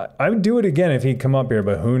here. I would do it again if he'd come up here,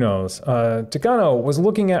 but who knows? Takano was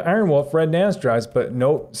looking at Iron Wolf Red NAS drives, but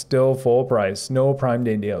nope, still full price. No Prime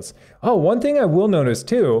Day deals. Oh, one thing I will notice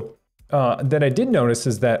too, that I did notice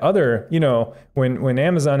is that other, when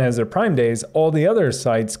Amazon has their Prime Days, all the other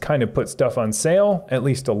sites kind of put stuff on sale, at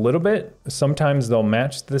least a little bit. Sometimes they'll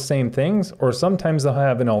match the same things, or sometimes they'll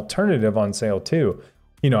have an alternative on sale too.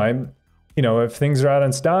 If things are out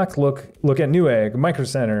in stock, look at Newegg, Micro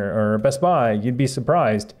Center, or Best Buy. You'd be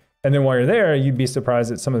surprised. And then while you're there, you'd be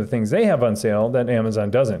surprised at some of the things they have on sale that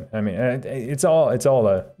Amazon doesn't. I mean, it's all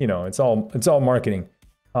marketing.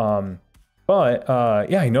 But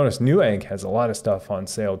I noticed Newegg has a lot of stuff on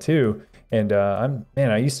sale too. And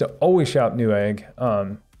I used to always shop Newegg,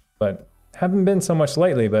 but haven't been so much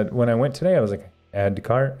lately. But when I went today, I was like, add to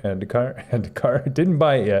cart. Didn't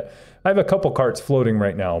buy it yet. I have a couple carts floating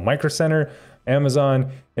right now. Micro Center,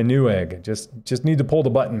 Amazon, and Newegg. Just need to pull the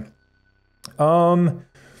button.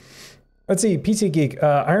 Let's see, PC Geek.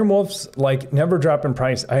 Iron Wolf's like never drop in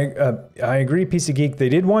price. I agree, PC Geek. They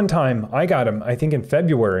did one time. I got them, I think in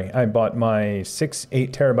February. I bought my 8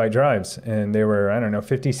 terabyte drives and they were, I don't know,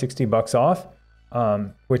 50, 60 bucks off,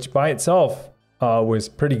 which by itself was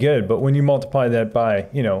pretty good. But when you multiply that by,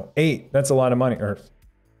 8, that's a lot of money, or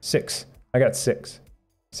 6. I got 6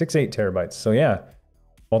 8 terabytes. So yeah,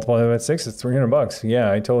 multiply that by 6, it's 300 bucks. Yeah,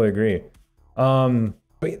 I totally agree.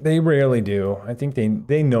 But they rarely do. I think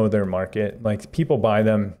they know their market. Like people buy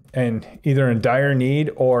them and either in dire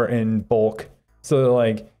need or in bulk. So they're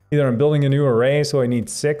like, either I'm building a new array, so I need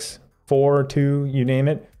 6, 4, 2, you name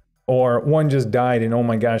it, or one just died and oh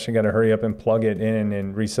my gosh, I gotta hurry up and plug it in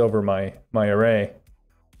and resilver my array.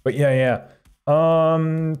 But yeah.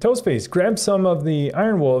 Toastface, grabbed some of the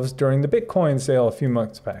Iron Wolves during the Bitcoin sale a few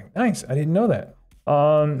months back. Nice, I didn't know that.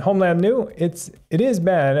 HomeLab New, it is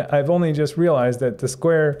bad. I've only just realized that the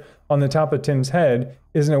square on the top of Tim's head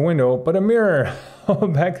isn't a window, but a mirror. Oh,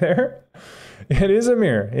 back there? It is a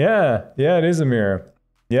mirror. Yeah, it is a mirror.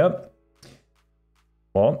 Yep.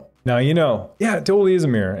 Well, now you know. Yeah, it totally is a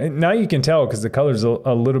mirror. And now you can tell because the color's a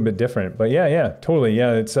little bit different. But yeah, totally.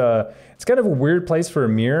 Yeah, it's kind of a weird place for a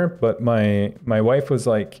mirror, but my wife was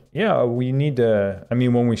like, yeah, we need to,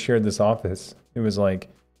 when we shared this office, it was like,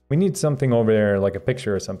 we need something over there, like a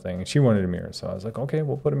picture or something. And she wanted a mirror. So I was like, okay,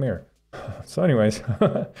 we'll put a mirror. So anyways,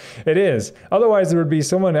 it is. Otherwise, there would be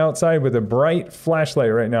someone outside with a bright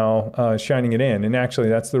flashlight right now shining it in. And actually,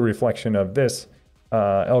 that's the reflection of this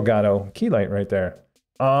Elgato key light right there.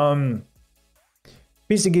 PC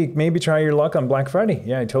Geek, maybe try your luck on Black Friday.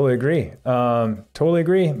 Yeah, I totally agree. Totally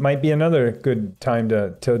agree. Might be another good time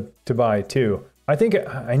to buy too. I think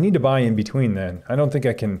I need to buy in between then. I don't think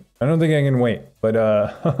I can wait. But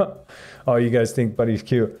oh, you guys think Buddy's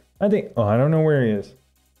cute. I don't know where he is.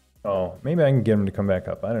 Oh, maybe I can get him to come back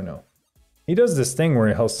up. I don't know. He does this thing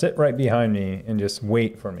where he'll sit right behind me and just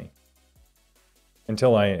wait for me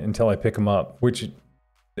until I pick him up, which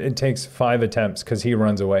it takes 5 attempts because he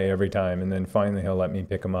runs away every time, and then finally he'll let me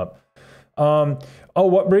pick him up. Oh,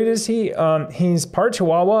 what breed is he? He's part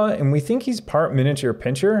Chihuahua, and we think he's part miniature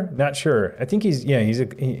pinscher. Not sure. I think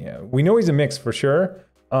we know he's a mix for sure.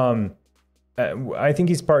 I think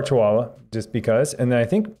he's part Chihuahua just because, and then I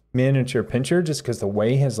think miniature pinscher just because the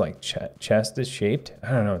way his like chest is shaped.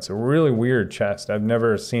 I don't know. It's a really weird chest. I've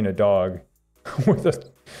never seen a dog with a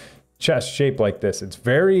chest shaped like this. It's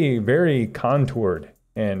very, very contoured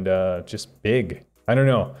and just big. I don't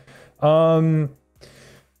know.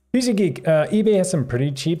 PC Geek, eBay has some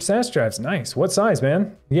pretty cheap SAS drives. Nice. What size,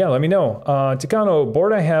 man? Yeah, let me know. Takano,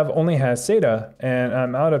 board I have only has SATA, and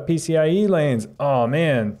I'm out of PCIe lanes. Oh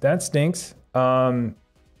man, that stinks. So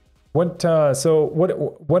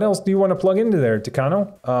what else do you want to plug into there,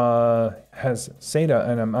 Takano? Has SATA,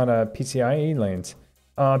 and I'm out of PCIe lanes.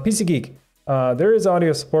 PC Geek, there is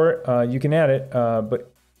audio support. You can add it,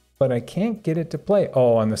 but I can't get it to play.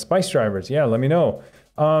 Oh, on the Spice drivers. Yeah, let me know.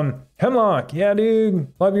 Hemlock, yeah, dude,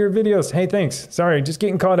 love your videos. Hey, thanks. Sorry, just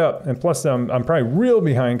getting caught up. And plus, I'm probably real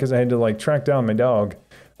behind because I had to like track down my dog.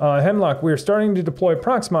 Hemlock, we're starting to deploy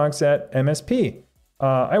Proxmox at MSP.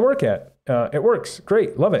 I work at. It works.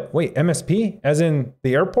 Great. Love it. Wait, MSP? As in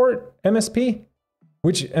the airport MSP?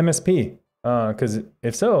 Which MSP? Because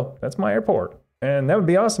if so, that's my airport. And that would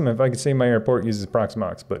be awesome if I could say my airport uses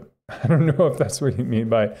Proxmox, but I don't know if that's what you mean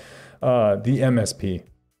by the MSP.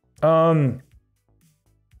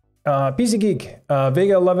 PC Geek,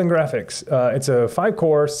 Vega 11 graphics. It's a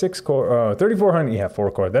 5-core, 6-core, 3400. Yeah,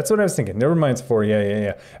 4-core. That's what I was thinking. Never mind, it's 4.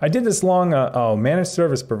 Yeah. I did this long. Managed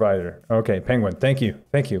service provider. Okay, Penguin. Thank you.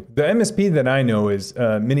 The MSP that I know is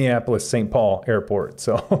Minneapolis St. Paul Airport.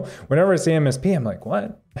 So whenever I say MSP, I'm like,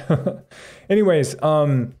 what? Anyways,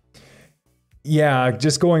 yeah,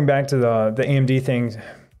 just going back to the AMD thing.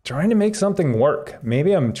 Trying to make something work.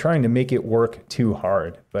 Maybe I'm trying to make it work too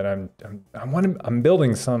hard, but I'm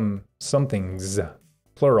building some somethings,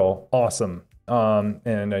 plural, awesome.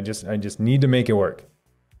 And I just need to make it work.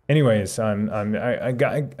 Anyways, I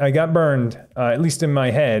got burned, at least in my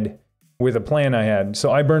head, with a plan I had.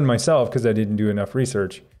 So I burned myself because I didn't do enough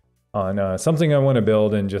research on something I want to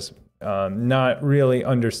build, and just not really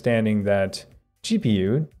understanding that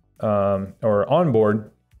GPU or onboard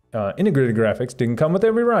integrated graphics didn't come with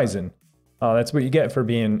every Ryzen. That's what you get for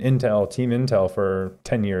being Intel, Team Intel for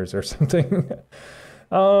 10 years or something.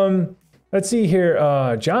 Let's see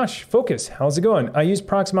here. Josh, Focus, how's it going? I used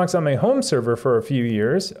Proxmox on my home server for a few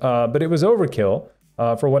years, but it was overkill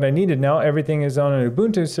for what I needed. Now everything is on an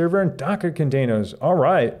Ubuntu server and Docker containers. All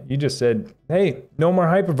right, you just said, hey, no more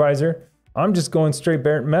hypervisor. I'm just going straight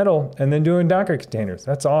bare metal and then doing Docker containers.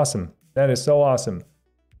 That's awesome. That is so awesome.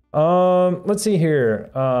 Let's see here.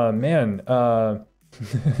 Man, the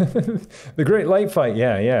Great Light Fight.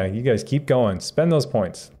 Yeah, you guys keep going. Spend those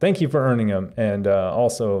points. Thank you for earning them. And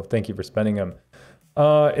also thank you for spending them.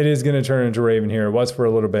 It is going to turn into Raven here. It was for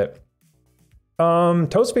a little bit.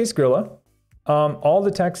 Toast Space Gorilla. All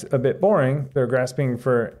the tech's a bit boring. They're grasping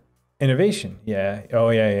for innovation. Yeah. Oh,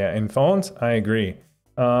 yeah. In phones, I agree.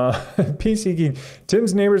 PC Geek,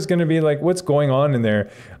 Tim's neighbor's gonna be like, what's going on in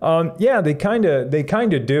there? Yeah, they kind of do.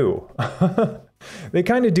 They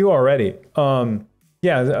kind of do already.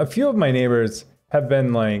 Yeah, a few of my neighbors have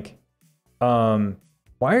been like, why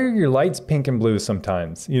are your lights pink and blue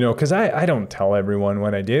sometimes? You know, because I don't tell everyone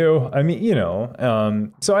what I do. I mean, you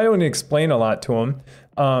know, so I don't explain a lot to them.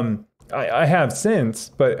 I have since,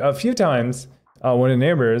 but a few times, one of the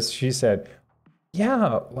neighbors, she said,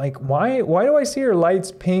 yeah, like why do I see your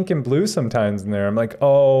lights pink and blue sometimes in there? I'm like,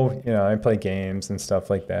 oh, you know, I play games and stuff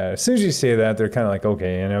like that. As soon as you say that, they're kind of like,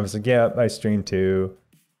 okay. And I was like, yeah, I stream too.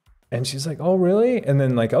 And she's like, oh, really? And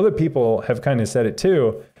then like other people have kind of said it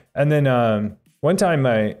too. And then one time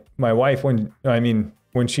my wife,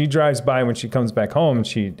 when she drives by, when she comes back home,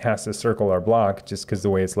 she has to circle our block just because the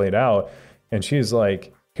way it's laid out. And she's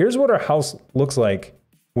like, here's what our house looks like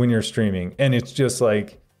when you're streaming. And it's just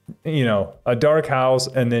like, you know, a dark house,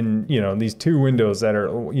 and then, you know, these two windows that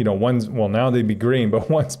are, you know, one's, well, now they'd be green, but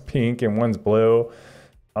one's pink and one's blue.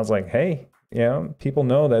 I was like, hey, you know, people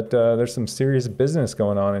know that there's some serious business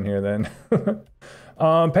going on in here then.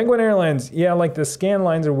 Penguin Airlines, yeah, like the scan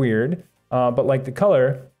lines are weird, but like the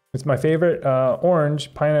color, it's my favorite,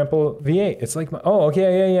 orange pineapple V8. It's like, oh,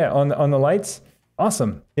 okay, yeah, on the lights,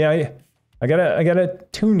 awesome, yeah. I gotta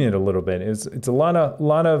tune it a little bit. It's a lot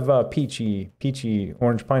of peachy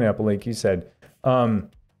orange pineapple, like you said.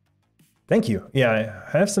 Thank you. Yeah,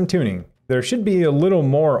 I have some tuning. There should be a little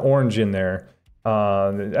more orange in there.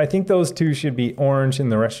 I think those two should be orange,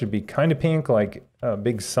 and the rest should be kind of pink, like a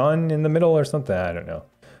big sun in the middle or something. I don't know.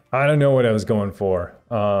 I don't know what I was going for.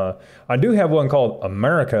 I do have one called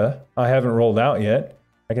America. I haven't rolled out yet.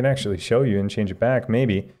 I can actually show you and change it back,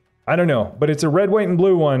 maybe. I don't know, but it's a red, white, and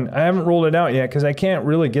blue one. I haven't rolled it out yet because I can't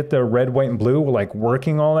really get the red, white, and blue like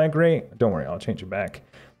working all that great. Don't worry, I'll change it back.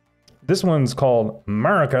 This one's called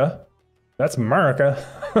America. That's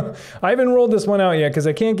America. I haven't rolled this one out yet because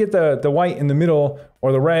I can't get the white in the middle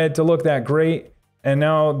or the red to look that great. And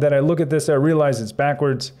now that I look at this, I realize it's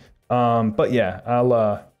backwards. But yeah,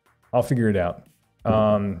 I'll figure it out.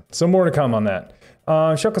 So more to come on that.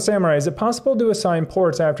 Shuckle Samurai, is it possible to assign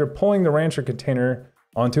ports after pulling the Rancher container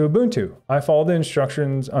onto Ubuntu? I followed the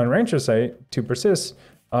instructions on Rancher site to persist,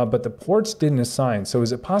 but the ports didn't assign. So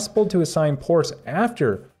is it possible to assign ports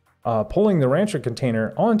after pulling the Rancher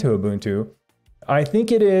container onto Ubuntu? I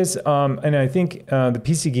think it is, and I think the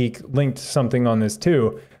PC Geek linked something on this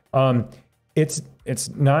too. It's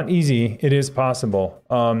not easy. It is possible,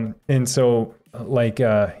 and so like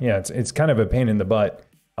yeah, it's kind of a pain in the butt.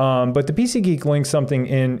 But the PC Geek linked something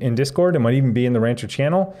in Discord. It might even be in the Rancher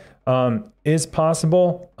channel. Is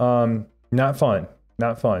possible. Not fun.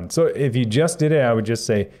 Not fun. So if you just did it, I would just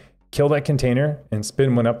say kill that container and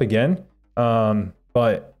spin one up again.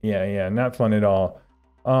 But yeah, not fun at all.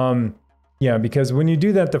 Yeah, because when you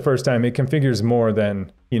do that the first time, it configures more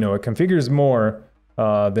than, it configures more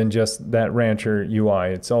than just that Rancher UI.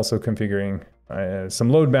 It's also configuring some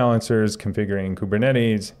load balancers, configuring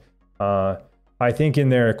Kubernetes. I think in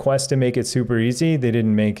their quest to make it super easy, they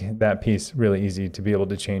didn't make that piece really easy to be able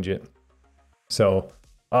to change it. So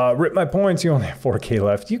rip my points, you only have 4K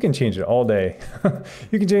left. You can change it all day.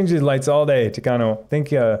 You can change the lights all day, Takano.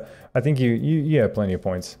 I think you have plenty of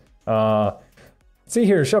points. See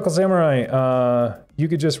here, Shuckle Samurai, you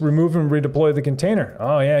could just remove and redeploy the container.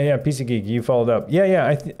 Oh yeah, PC Geek, you followed up. Yeah,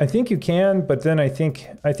 I think you can, but then I think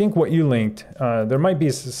what you linked, there might be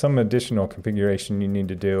some additional configuration you need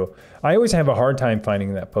to do. I always have a hard time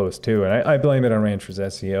finding that post too, and I blame it on Rancher's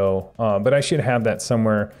SEO, but I should have that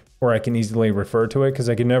somewhere where I can easily refer to it, because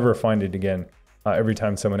I can never find it again every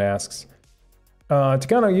time someone asks.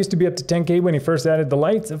 Takano used to be up to 10K when he first added the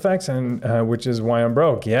lights effects, and which is why I'm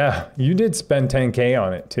broke. Yeah, you did spend 10K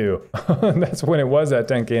on it too. That's when it was at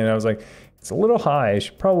 10K, and I was like, it's a little high. I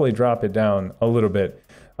should probably drop it down a little bit.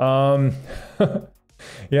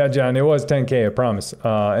 Yeah, John, it was 10K, I promise.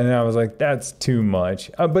 And I was like, that's too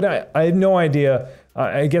much. But I had no idea.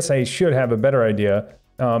 I guess I should have a better idea.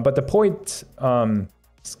 But the point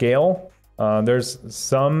scale, there's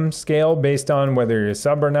some scale based on whether you're a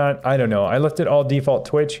sub or not. I don't know. I left it all default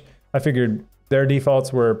Twitch. I figured their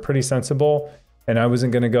defaults were pretty sensible, and I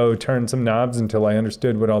wasn't going to go turn some knobs until I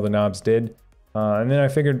understood what all the knobs did. And then I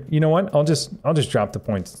figured, you know what? I'll just drop the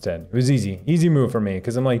points instead. It was easy move for me,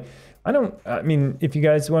 because I'm like, I mean, if you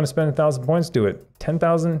guys want to spend 1,000 points, do it.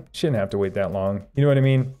 10,000 shouldn't have to wait that long. You know what I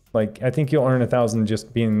mean? Like, I think you'll earn 1,000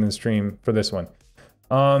 just being in the stream for this one.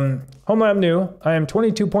 HomeLab new. I am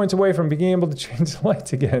 22 points away from being able to change the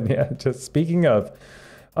lights again. Yeah, just speaking of.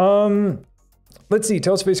 Let's see,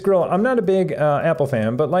 Toastface Grill. I'm not a big Apple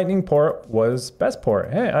fan, but Lightning port was best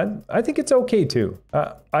port. Hey, I think it's okay too.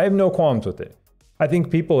 I have no qualms with it. I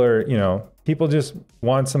think people are, people just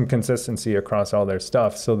want some consistency across all their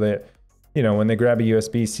stuff, so that, when they grab a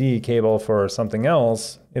USB-C cable for something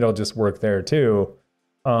else, it'll just work there too.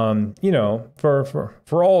 For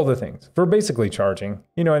all the things, for basically charging,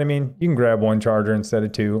 you know what I mean? You can grab one charger instead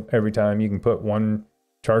of two every time. You can put one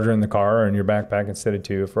charger in the car or in your backpack instead of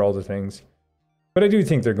two, for all the things. But I do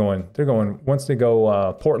think they're going, once they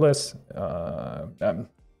go portless,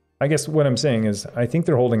 I guess what I'm saying is I think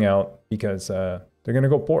they're holding out because they're going to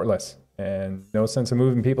go portless, and no sense of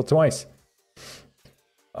moving people twice.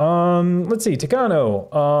 Let's see,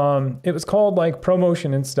 Takano. It was called like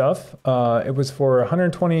ProMotion and stuff. It was for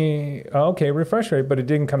 120, okay, refresh rate, but it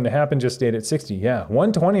didn't come to happen, just stayed at 60. Yeah,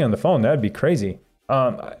 120 on the phone, that'd be crazy.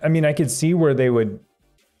 I mean, I could see where they would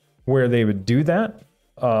do that.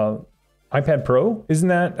 iPad Pro, isn't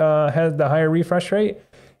that, has the higher refresh rate?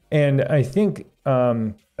 And I think,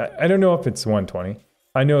 I don't know if it's 120.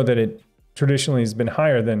 I know that it traditionally has been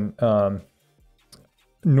higher than,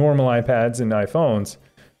 normal iPads and iPhones.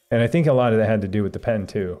 And I think a lot of that had to do with the pen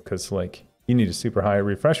too, because like you need a super high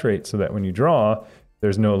refresh rate so that when you draw,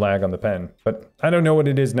 there's no lag on the pen. But I don't know what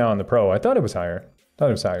it is now on the Pro. I thought it was higher.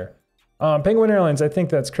 Penguin Airlines, I think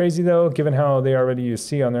that's crazy though, given how they already use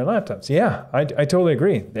C on their laptops. Yeah, I totally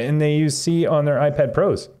agree. And they use C on their iPad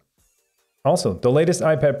Pros. Also, the latest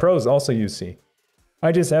iPad Pros also use C.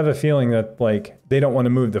 I just have a feeling that like they don't want to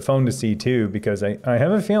move the phone to C too, because I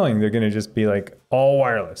have a feeling they're going to just be like all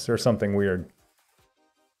wireless or something weird.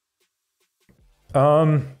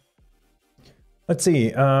 Let's see,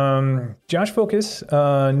 Josh Focus,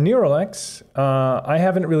 Neuralex, I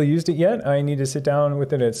haven't really used it yet. I need to sit down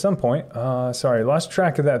with it at some point. Sorry, lost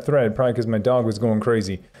track of that thread, probably because my dog was going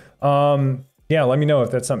crazy. Yeah, let me know if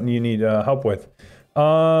that's something you need help with.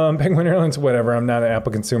 Penguin Airlines, whatever, I'm not an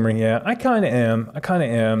Apple consumer. Yeah, I kind of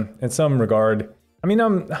am in some regard. I mean,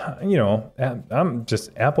 I'm just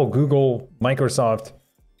Apple, Google, Microsoft,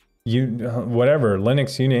 whatever,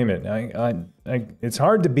 Linux, you name it. It's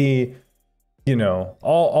hard to be you know,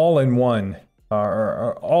 all in one,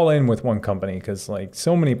 or all in with one company, because like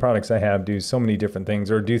so many products I have do so many different things,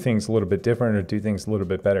 or do things a little bit different, or do things a little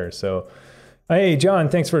bit better. So, hey, John,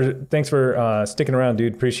 thanks for sticking around,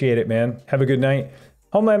 dude. Appreciate it, man. Have a good night.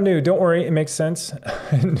 Home Lab New, don't worry, it makes sense.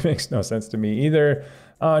 It makes no sense to me either.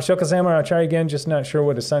 Shulka Samurai, I'll try again, just not sure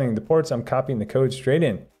what assigning the ports. I'm copying the code straight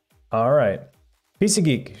in. All right. Piece of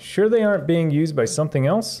Geek, sure they aren't being used by something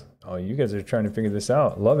else? Oh, you guys are trying to figure this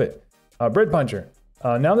out. Love it. Bread Puncher,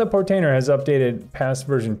 now that Portainer has updated past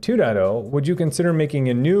version 2.0, would you consider making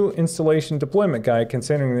a new installation deployment guide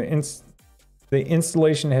considering the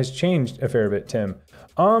installation has changed a fair bit, Tim?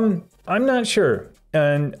 I'm not sure,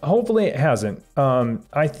 and hopefully it hasn't.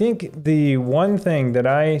 I think the one thing that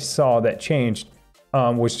I saw that changed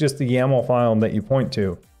was just the YAML file that you point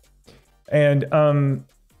to. And I'm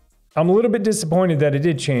a little bit disappointed that it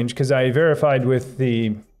did change, because I verified with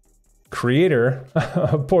the creator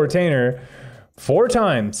of Portainer 4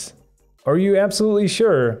 times. Are you absolutely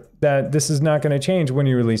sure that this is not going to change when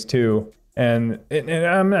you release 2? And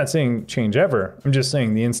I'm not saying change ever. I'm just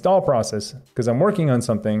saying the install process, because I'm working on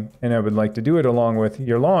something and I would like to do it along with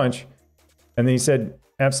your launch. And then he said,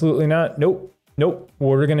 absolutely not. Nope.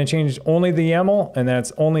 We're going to change only the YAML, and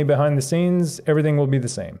that's only behind the scenes. Everything will be the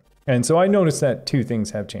same. And so I noticed that 2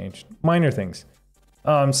 things have changed, minor things.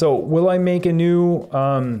 So will I make a new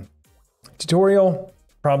tutorial?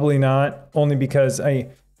 Probably not, only because the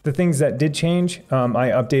things that did change, I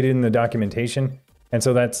updated in the documentation. And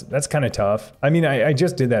so that's kind of tough. I mean, I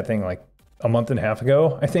just did that thing like a month and a half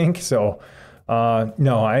ago, I think. So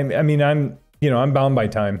no, I'm bound by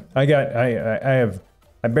time.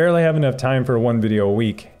 I barely have enough time for 1 video a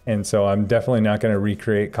week. And so I'm definitely not going to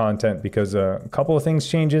recreate content because a couple of things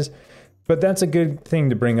changes. But that's a good thing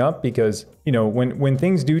to bring up, because, you know, when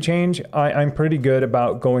things do change, I'm pretty good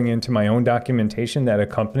about going into my own documentation that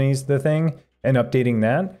accompanies the thing and updating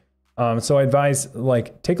that. So I advise,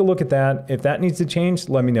 like, take a look at that. If that needs to change,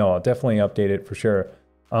 let me know. I'll definitely update it for sure.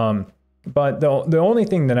 But the only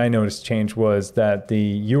thing that I noticed change was that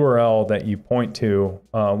the URL that you point to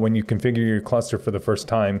when you configure your cluster for the first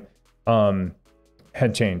time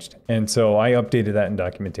had changed. And so I updated that in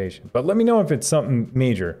documentation. But let me know if it's something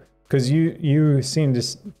major, because you seem to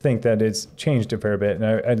think that it's changed a fair bit. And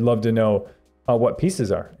I'd love to know what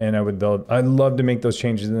pieces are. And I'd love to make those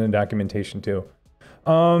changes in the documentation too.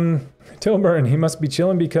 Tilburn, he must be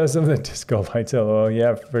chilling because of the disco lights. Oh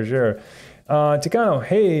yeah, for sure. Takano,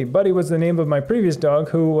 hey, Buddy was the name of my previous dog,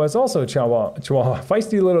 who was also Chihuahua.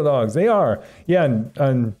 Feisty little dogs, they are. Yeah,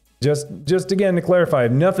 and just again to clarify,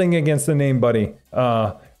 nothing against the name Buddy.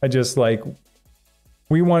 I just like,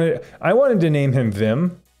 I wanted to name him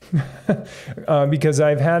Vim, because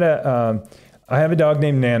I have a dog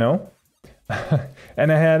named Nano,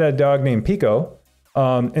 and I had a dog named Pico,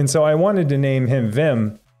 and so I wanted to name him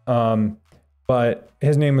Vim, but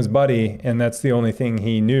his name was Buddy, and that's the only thing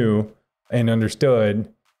he knew and understood,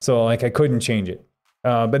 so like I couldn't change it.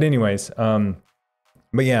 But anyways,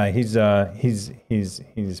 but yeah, he's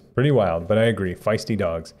pretty wild. But I agree, feisty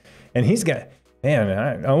dogs, and he's got,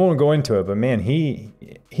 man, I won't go into it, but man, he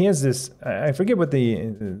has this, I forget what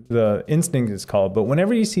the instinct is called, but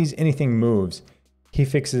whenever he sees anything moves, he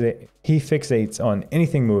fixates on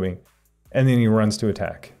anything moving, and then he runs to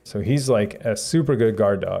attack. So he's like a super good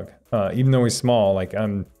guard dog, even though he's small. Like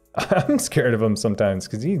I'm scared of him sometimes,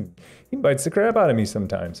 because he bites the crap out of me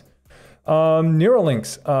sometimes.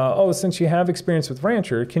 Neuralinks, since you have experience with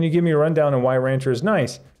Rancher, can you give me a rundown on why Rancher is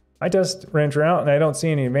nice? I test Rancher out and I don't see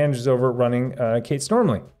any advantages over running Kate's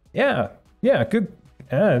normally. Yeah, good.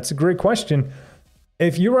 It's a great question.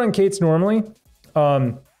 If you run Kate's normally,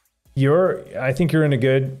 I think you're in a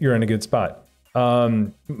good spot.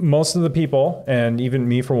 Most of the people, and even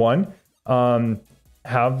me for one,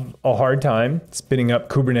 have a hard time spinning up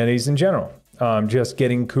Kubernetes in general. Just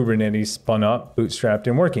getting Kubernetes spun up, bootstrapped,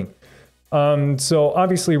 and working. So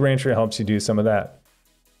obviously Rancher helps you do some of that.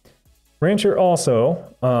 Rancher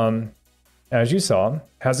also, as you saw,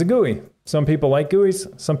 has a GUI. Some people like GUIs,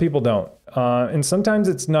 some people don't. And sometimes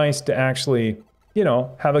it's nice to actually,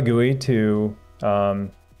 have a GUI to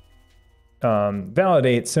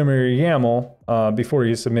validate some of your YAML before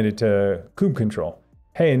you submit it to kube control.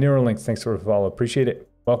 Hey, Neuralinks, thanks for the follow. Appreciate it.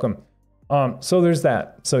 Welcome. So there's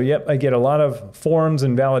that. So yep, I get a lot of forms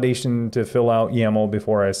and validation to fill out YAML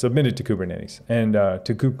before I submit it to Kubernetes and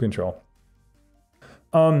to kube control.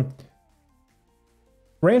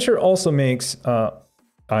 Rancher also makes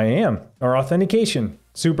IAM, or authentication,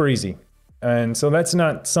 super easy. And so that's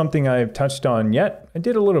not something I've touched on yet. I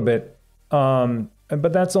did a little bit,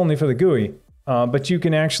 but that's only for the GUI. But you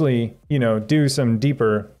can actually, do some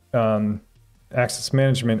deeper access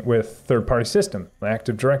management with third-party system,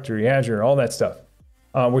 Active Directory, Azure, all that stuff,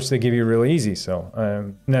 which they give you really easy.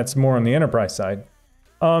 So that's more on the enterprise side.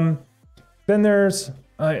 Then there's,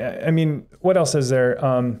 I mean, what else is there?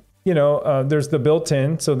 There's the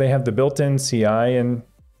built-in. So they have the built-in CI and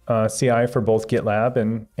CI for both GitLab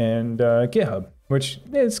and GitHub, which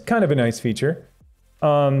is kind of a nice feature.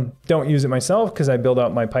 Don't use it myself because I build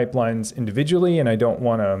out my pipelines individually and I don't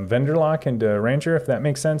want to vendor lock into Rancher, if that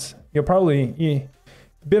makes sense. You've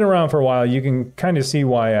been around for a while, you can kind of see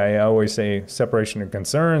why I always say separation of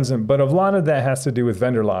concerns, but a lot of that has to do with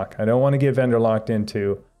vendor lock. I don't want to get vendor locked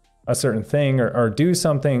into a certain thing or do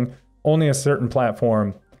something only a certain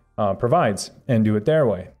platform provides and do it their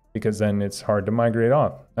way, because then it's hard to migrate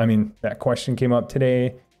off. I mean, that question came up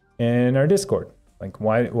today in our Discord. Like,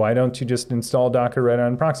 why don't you just install Docker right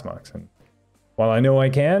on Proxmox? And while I know I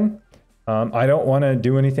can, I don't want to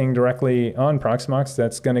do anything directly on Proxmox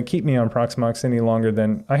that's going to keep me on Proxmox any longer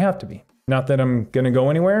than I have to be. Not that I'm going to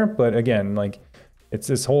go anywhere, but again, like, it's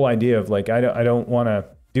this whole idea of like, I don't want to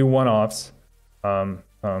do one-offs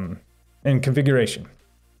and configuration.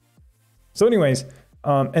 So anyways,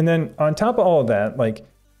 and then on top of all of that, like,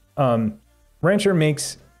 Rancher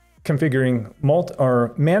makes configuring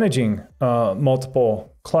managing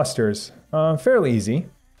multiple clusters fairly easy,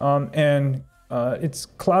 and it's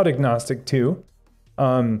cloud agnostic too.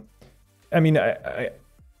 I mean,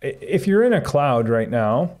 if you're in a cloud right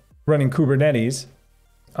now running Kubernetes,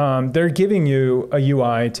 they're giving you a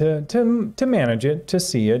UI to manage it, to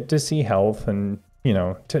see health, and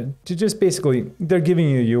to just basically they're giving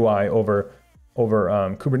you a UI over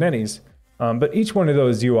Kubernetes. But each one of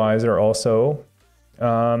those UIs are also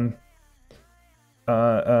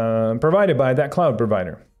provided by that cloud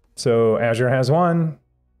provider. So Azure has one,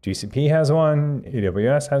 GCP has one,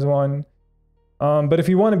 AWS has one. But if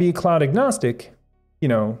you want to be cloud agnostic,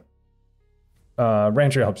 Rancher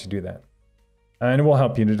helps you do that. And it will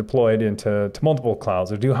help you to deploy it into multiple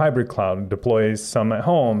clouds, or do hybrid cloud, deploy some at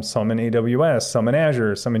home, some in AWS, some in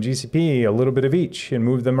Azure, some in GCP, a little bit of each, and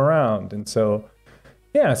move them around. And so,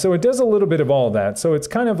 yeah, so it does a little bit of all of that. So it's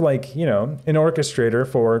kind of like, an orchestrator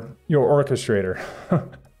for your orchestrator.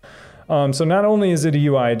 So not only is it a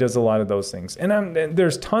UI, it does a lot of those things. And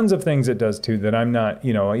there's tons of things it does too that I'm not,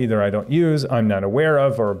 either I don't use, I'm not aware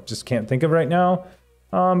of, or just can't think of right now.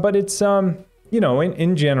 But it's,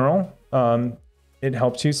 in general, it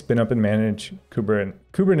helps you spin up and manage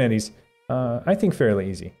Kubernetes, I think,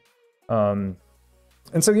 fairly easy. And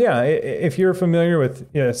so, yeah, if you're familiar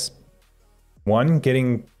with, getting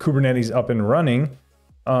Kubernetes up and running,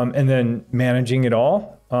 and then managing it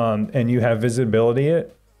all, and you have visibility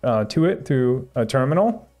to it through a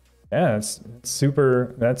terminal, yeah, it's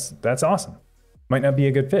super, that's awesome. Might not be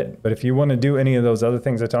a good fit, but if you want to do any of those other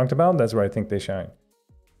things I talked about, that's where I think they shine.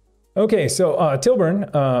 Okay, so Tilburn,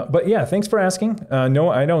 but yeah, thanks for asking. No,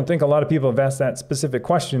 I don't think a lot of people have asked that specific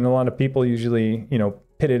question. A lot of people usually,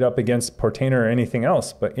 pit it up against Portainer or anything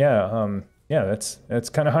else. But yeah, that's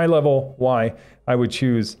kind of high level why I would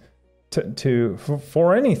choose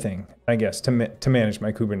for anything, I guess, to manage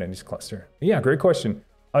my Kubernetes cluster. But yeah, great question.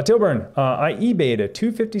 Tilburn, I eBayed a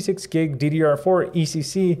 256 gig DDR4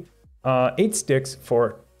 ECC 8 sticks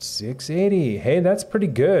for $680. Hey, that's pretty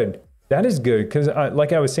good. That is good, because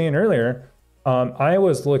like I was saying earlier, I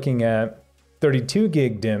was looking at 32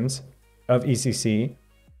 gig DIMMs of ECC,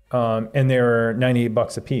 and they were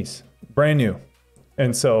 $98 a piece, brand new.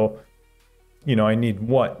 And so, I need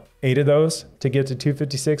 8 of those to get to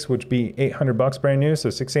 256, which be $800 brand new. So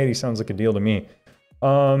 680 sounds like a deal to me.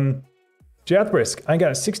 Jathbrisk, I got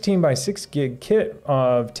a 16x6 gig kit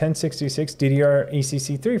of 1066 DDR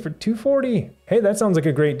ECC3 for $240. Hey, that sounds like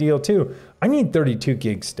a great deal too. I need 32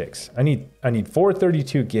 gig sticks. I need 4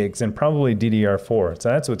 32 gigs and probably DDR4. So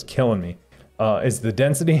that's what's killing me. Is the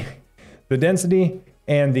density,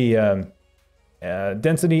 and the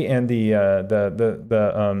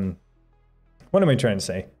what am I trying to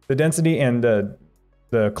say? The density and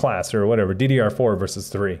the class or whatever, DDR4 versus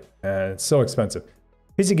 3. It's so expensive.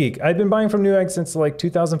 PC Geek, I've been buying from Newegg since like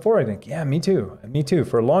 2004, I think. Yeah, me too,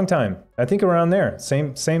 for a long time. I think around there,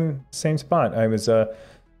 same spot. I was,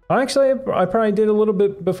 actually, I probably did a little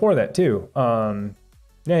bit before that too.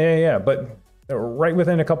 Yeah, but right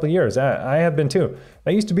within a couple of years, I have been too.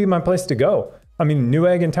 That used to be my place to go. I mean,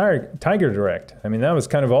 Newegg and Tiger Direct. I mean, that was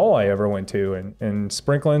kind of all I ever went to, and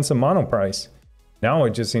sprinkle in some monoprice. Now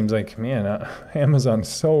it just seems like, man, Amazon's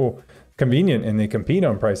so convenient and they compete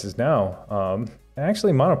on prices now.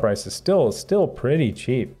 Actually, monoprice is still pretty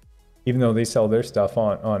cheap, even though they sell their stuff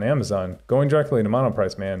on Amazon. Going directly to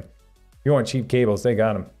monoprice, man. If you want cheap cables, they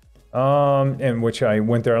got them. and which I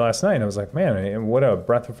went there last night and I was like, man, what a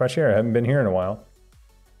breath of fresh air. I haven't been here in a while.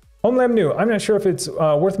 HomeLab new. I'm not sure if it's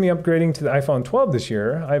worth me upgrading to the iPhone 12 this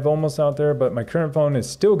year. I've almost out there, but my current phone is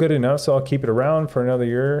still good enough, so I'll keep it around for another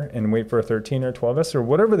year and wait for a 13 or 12S or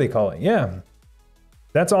whatever they call it. Yeah,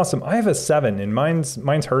 that's awesome. I have a 7 and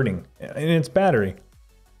mine's hurting, and it's battery.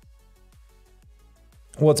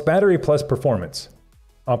 Well, it's battery plus performance.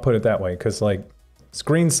 I'll put it that way, because like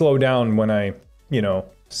screens slow down when I,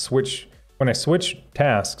 switch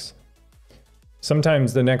tasks.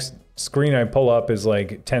 Sometimes the next screen I pull up is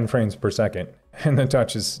like 10 frames per second and the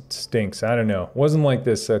touch stinks. I don't know. Wasn't like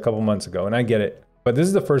this a couple months ago, and I get it. But this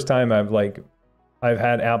is the first time I've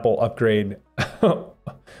had Apple upgrade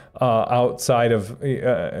outside of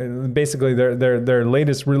basically their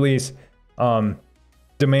latest release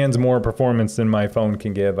demands more performance than my phone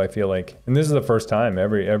can give, I feel like. And this is the first time.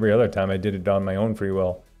 Every other time I did it on my own free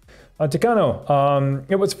will. Takano,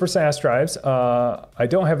 it was for SAS drives. I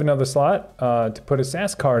don't have another slot to put a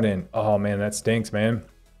SAS card in. Oh man, that stinks, man.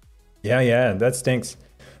 Yeah, that stinks.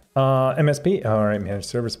 MSP, all right, managed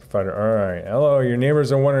service provider. All right, hello, your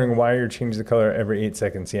neighbors are wondering why you're changing the color every 8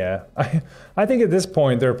 seconds. Yeah, I think at this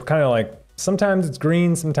point, they're kind of like, sometimes it's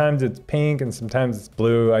green, sometimes it's pink, and sometimes it's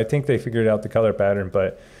blue. I think they figured out the color pattern,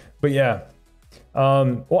 but yeah.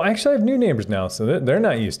 Well, actually I have new neighbors now, so they're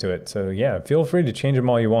not used to it. So yeah, feel free to change them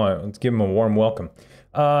all you want. Let's give them a warm welcome.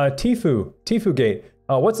 Tifu Gate.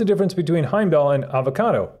 What's the difference between Heimdall and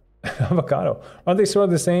avocado? Avocado. Are they sort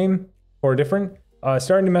of the same or different?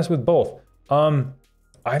 Starting to mess with both.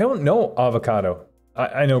 I don't know avocado.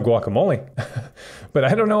 I know guacamole, but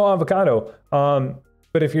I don't know avocado.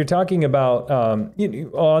 But if you're talking about,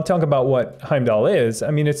 I'll talk about what Heimdall is.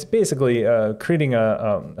 I mean, it's basically creating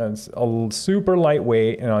a super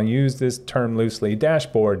lightweight, and I'll use this term loosely,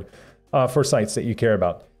 dashboard for sites that you care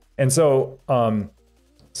about. And so,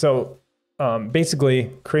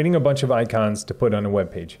 basically creating a bunch of icons to put on a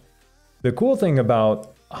web page. The cool thing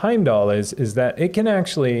about Heimdall is that it can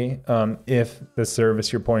actually, if the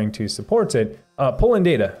service you're pointing to supports it, pull in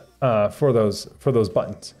data for those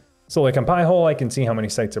buttons. So like on Pi-hole, I can see how many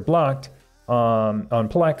sites are blocked. On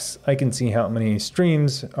Plex, I can see how many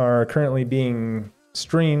streams are currently being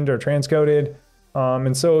streamed or transcoded.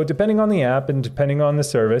 And so depending on the app and depending on the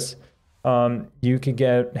service, you could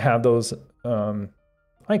have those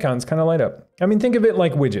icons kind of light up. I mean, think of it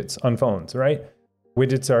like widgets on phones, right?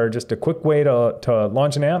 Widgets are just a quick way to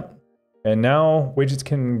launch an app. And now widgets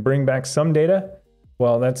can bring back some data.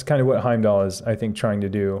 Well, that's kind of what Heimdall is, I think, trying to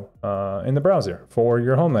do in the browser for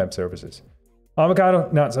your HomeLab services. Avocado,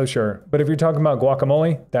 not so sure. But if you're talking about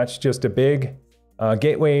guacamole, that's just a big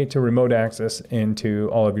gateway to remote access into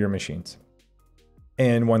all of your machines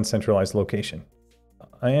in one centralized location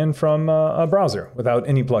and from a browser without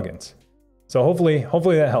any plugins. So hopefully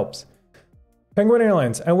that helps. Penguin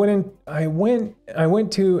Airlines. I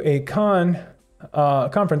went to a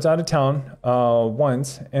conference out of town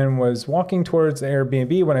once and was walking towards the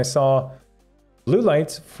Airbnb when I saw blue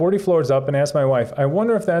lights 40 floors up and asked my wife, I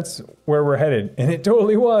wonder if that's where we're headed. And it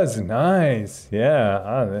totally was. Nice.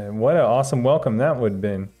 Yeah. What an awesome welcome that would have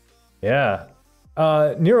been. Yeah.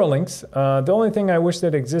 Neuralinks. The only thing I wish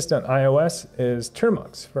that exists on iOS is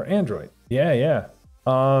Termux for Android. Yeah.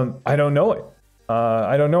 I don't know it.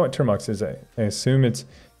 I don't know what Termux is. I assume is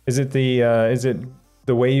it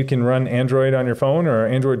the way you can run Android on your phone or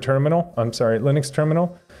Android terminal? I'm sorry, Linux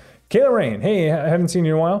terminal. Kayla Rain, hey, I haven't seen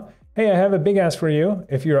you in a while. Hey, I have a big ask for you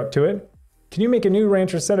if you're up to it. Can you make a new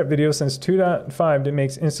Rancher setup video since 2.5 that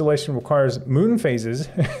makes installation requires moon phases,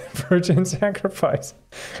 virgin sacrifice,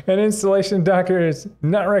 and installation Docker is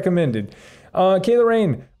not recommended. Kayla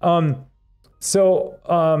Rain, so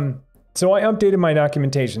I updated my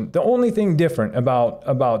documentation. The only thing different about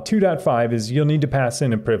 2.5 is you'll need to pass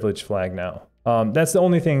in a privilege flag now. That's the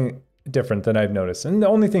only thing different that I've noticed, and the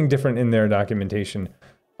only thing different in their documentation.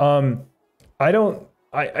 I don't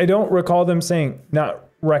recall them saying not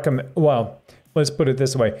recommend. Well, let's put it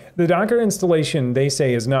this way: the Docker installation they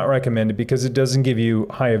say is not recommended because it doesn't give you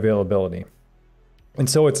high availability, and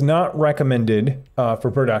so it's not recommended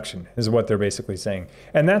for production, is what they're basically saying,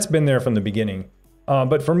 and that's been there from the beginning.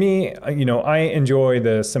 But for me, I enjoy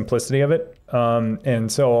the simplicity of it,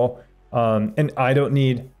 and so and I don't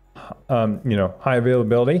need high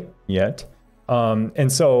availability yet.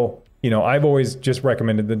 And so, I've always just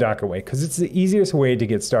recommended the Docker way because it's the easiest way to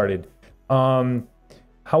get started.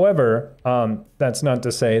 However, that's not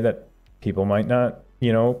to say that people might not,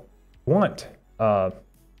 want,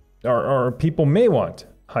 or people may want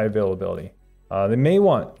high availability. They may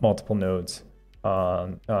want multiple nodes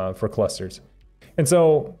for clusters. And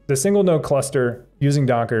so the single node cluster using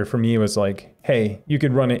Docker for me was like, hey, you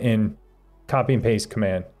could run it in copy and paste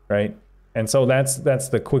command, right? And so that's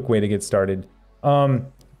the quick way to get started.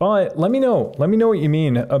 But let me know what you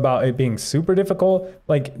mean about it being super difficult.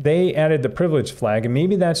 Like they added the privilege flag, and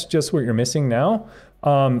maybe that's just what you're missing now.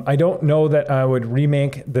 I don't know that I would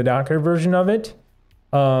remake the Docker version of it,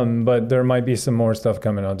 but there might be some more stuff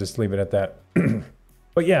coming. I'll just leave it at that.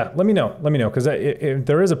 But yeah, let me know, because if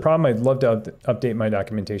there is a problem, I'd love to update my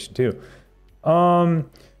documentation too.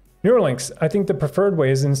 Neuralinks, I think the preferred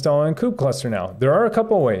way is installing a kube cluster now. There are a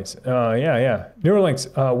couple of ways. Yeah.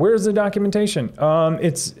 Neuralinks, where's the documentation?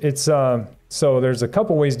 So there's a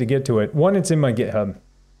couple ways to get to it. One, it's in my GitHub.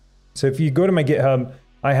 So if you go to my GitHub,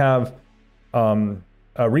 I have a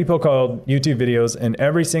repo called YouTube videos, and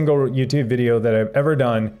every single YouTube video that I've ever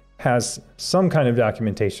done has some kind of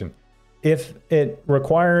documentation. If it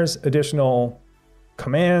requires additional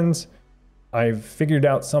commands, I've figured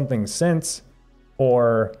out something since,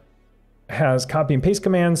 or has copy and paste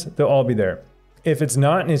commands, they'll all be there. If it's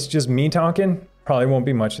not and it's just me talking, probably won't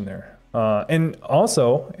be much in there. And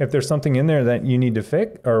also, if there's something in there that you need to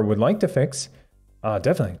fix or would like to fix,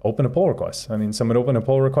 definitely open a pull request. I mean, someone opened a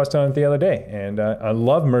pull request on it the other day, and I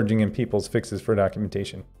love merging in people's fixes for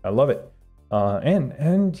documentation. I love it.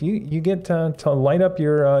 And you get to light up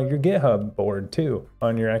your GitHub board too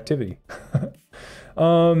on your activity.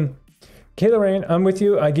 Kayla Rain, I'm with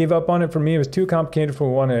you. I gave up on it. For me, it was too complicated for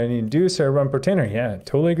what I need to do, so I run Portainer. Yeah,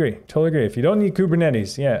 totally agree. If you don't need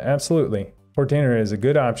Kubernetes, yeah, absolutely. Portainer is a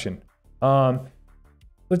good option.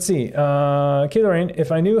 Let's see. Kayla Rain,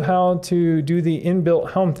 if I knew how to do the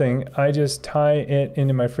inbuilt Helm thing, I just tie it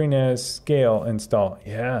into my FreeNAS scale install.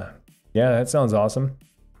 Yeah, that sounds awesome.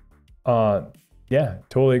 Yeah,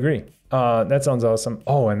 totally agree. That sounds awesome.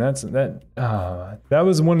 Oh, and that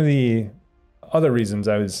was one of the other reasons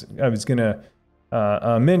I was gonna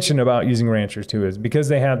mention about using ranchers too, is because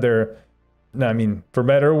they have their, I mean, for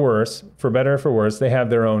better or for worse, they have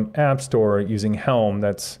their own app store using Helm.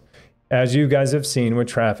 That's, as you guys have seen with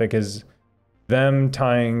traffic, is them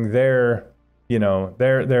tying their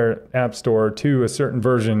app store to a certain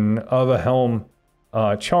version of a Helm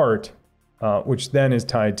chart, which then is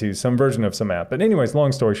tied to some version of some app. But anyways,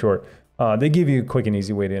 long story short, they give you a quick and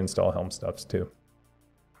easy way to install Helm stuffs too.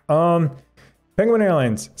 Penguin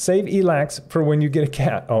Airlines, save ELAX for when you get a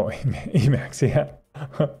cat. Oh, Emacs, yeah.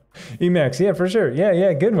 Emacs, yeah, for sure.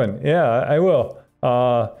 Yeah, good one. Yeah, I will.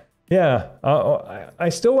 I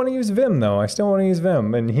still want to use Vim though.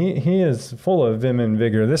 And he is full of vim and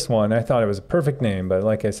vigor. This one, I thought it was a perfect name, but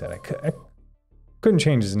like I said, I couldn't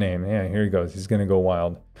change his name. Yeah, here he goes. He's gonna go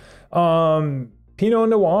wild. Pinot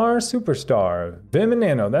Noir Superstar, Vim and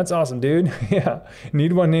Nano. That's awesome, dude. Yeah,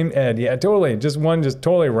 need one named Ed. Yeah, totally. Just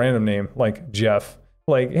totally random name like Jeff.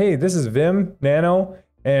 Like, hey, this is Vim, Nano,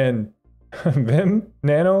 and Vim,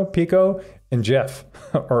 Nano, Pico, and Jeff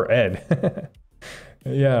or Ed.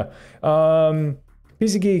 Yeah.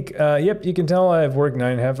 PC Geek. Yep, you can tell I've worked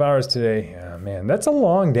 9.5 hours today. Yeah, man, that's a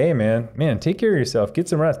long day, man. Man, take care of yourself. Get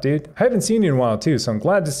some rest, dude. I haven't seen you in a while too, so I'm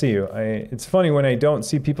glad to see you. It's funny when I don't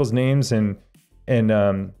see people's names in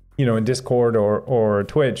Discord or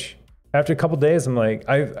Twitch. After a couple days, I'm like,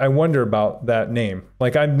 I wonder about that name.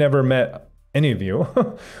 Like, I've never met any of you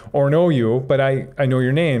or know you, but I know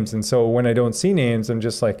your names. And so when I don't see names, I'm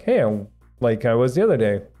just like, hey, like I was the other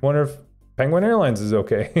day, wonder if Penguin Airlines is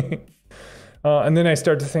okay. And then I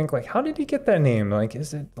start to think, like, how did he get that name? Like,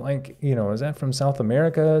 is it like, is that from South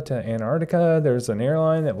America to Antarctica? There's an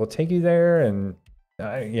airline that will take you there. And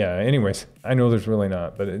yeah, anyways, I know there's really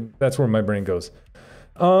not, but that's where my brain goes.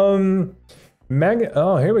 Oh,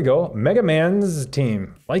 here we go. Mega Man's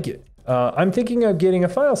team. Like it. I'm thinking of getting a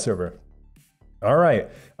file server. All right.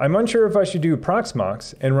 I'm unsure if I should do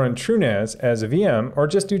Proxmox and run TrueNAS as a VM or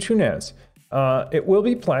just do TrueNAS. It will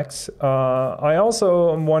be Plex. I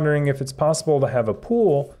also am wondering if it's possible to have a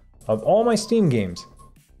pool of all my Steam games.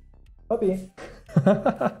 Puppy.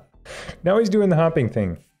 Now he's doing the hopping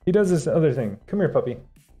thing. He does this other thing. Come here, puppy.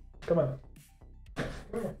 Come on. Come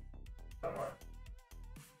here. Come on.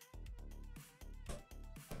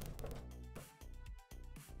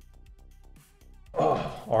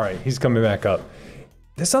 Oh, all right. He's coming back up.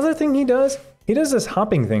 This other thing he does this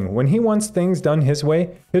hopping thing. When he wants things done his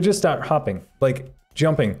way, he'll just start hopping, like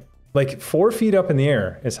jumping, like 4 feet up in the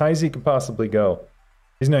air, as high as he can possibly go.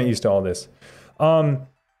 He's not used to all this.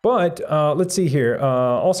 But let's see here.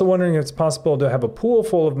 Also wondering if it's possible to have a pool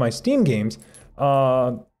full of my Steam games,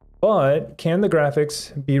 but can the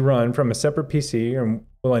graphics be run from a separate PC, or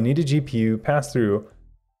will I need a GPU pass through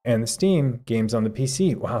and the Steam games on the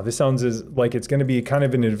PC? Wow, this sounds like it's going to be kind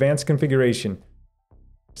of an advanced configuration.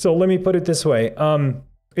 So let me put it this way.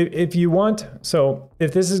 If you want, so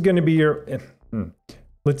if this is going to be your,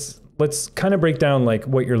 let's kind of break down like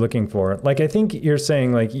what you're looking for. Like I think you're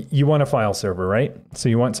saying like you want a file server, right? So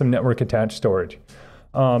you want some network attached storage.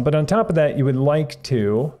 But on top of that, you would like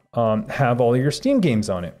to have all of your Steam games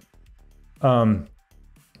on it,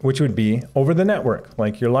 which would be over the network.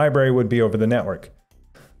 Like your library would be over the network.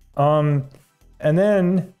 And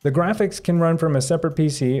then the graphics can run from a separate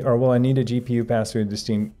PC, or will I need a GPU pass-through to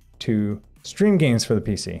Steam to stream games for the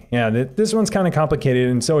PC? Yeah, this one's kind of complicated,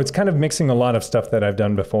 and so it's kind of mixing a lot of stuff that I've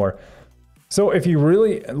done before. So if you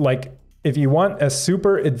really like, if you want a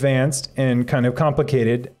super advanced and kind of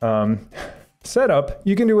complicated setup,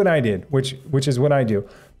 you can do what I did, which is what I do.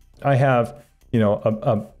 I have, you know,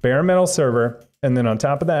 a bare metal server, and then on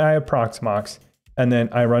top of that, I have Proxmox, and then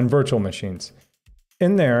I run virtual machines.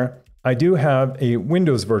 In there, I do have a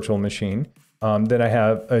Windows virtual machine that I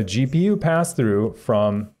have a GPU pass through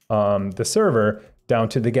from the server down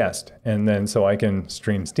to the guest. And then so I can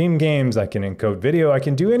stream Steam games, I can encode video, I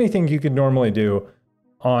can do anything you could normally do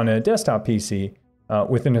on a desktop PC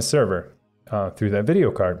within a server through that video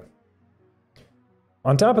card.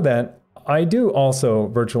 On top of that, I do also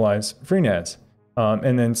virtualize FreeNAS.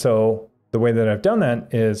 And then so the way that I've done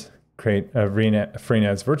that is create a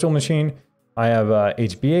FreeNAS virtual machine. I have a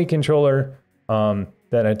HBA controller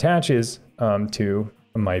that attaches to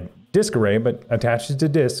my disk array, but attaches to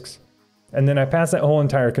disks. And then I pass that whole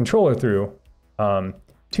entire controller through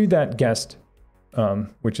to that guest,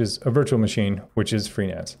 which is a virtual machine, which is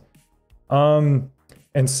FreeNAS.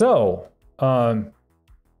 And so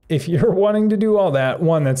if you're wanting to do all that,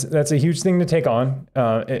 one, that's a huge thing to take on,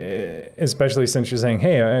 especially since you're saying,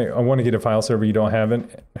 hey, I want to get a file server, you don't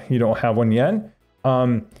have one yet.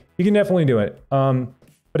 You can definitely do it.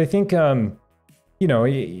 But I think, you know,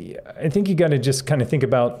 I think you got to just kind of think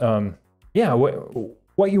about, yeah,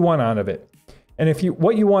 what you want out of it. And if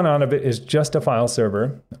what you want out of it is just a file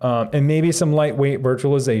server and maybe some lightweight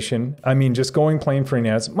virtualization, I mean, just going plain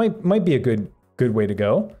FreeNAS might be a good way to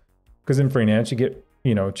go, because in FreeNAS you get,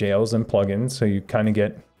 you know, jails and plugins, so you kind of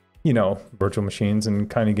get, you know, virtual machines and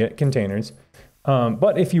kind of get containers.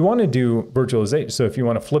 But if you want to do virtualization, so if you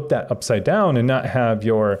want to flip that upside down and not have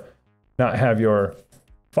your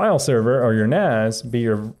file server or your NAS be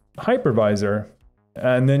your hypervisor,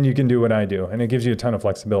 and then you can do what I do, and it gives you a ton of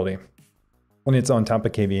flexibility. And it's on top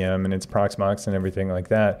of KVM and it's Proxmox and everything like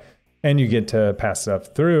that, and you get to pass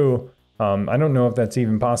stuff through. I don't know if that's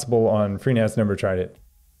even possible on FreeNAS, never tried it.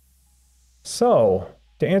 So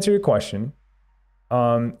to answer your question,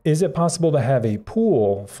 is it possible to have a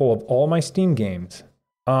pool full of all my Steam games?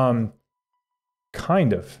 Kind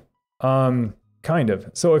of.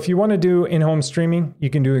 So if you want to do in-home streaming, you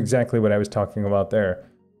can do exactly what I was talking about there.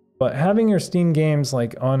 But having your Steam games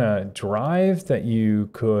like on a drive that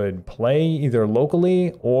you could play either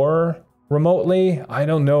locally or remotely, I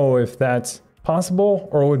don't know if that's possible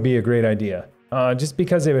or would be a great idea. Just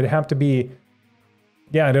because it would have to be,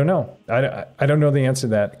 yeah, I don't know. I don't know the answer to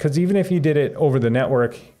that. Because even if you did it over the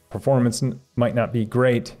network, performance might not be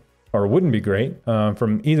great, or wouldn't be great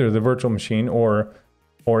from either the virtual machine or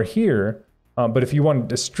here. But if you wanted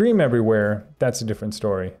to stream everywhere, that's a different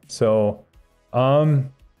story. So,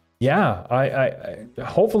 yeah, I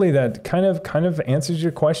hopefully that kind of answers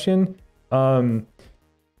your question.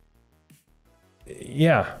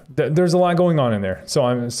 Yeah, there's a lot going on in there. So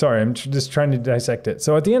I'm sorry, I'm just trying to dissect it.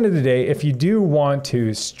 So at the end of the day, if you do want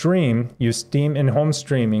to stream, use Steam in-home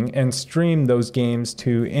streaming and stream those games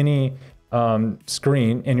to any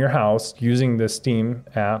screen in your house using the Steam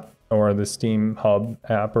app or the Steam Hub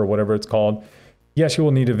app or whatever it's called, yes, you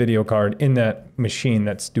will need a video card in that machine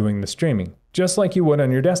that's doing the streaming, just like you would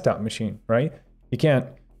on your desktop machine, right? You can't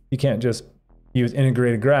just use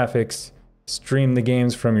integrated graphics, stream the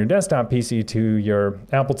games from your desktop PC to your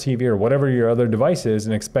Apple TV or whatever your other device is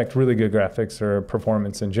and expect really good graphics or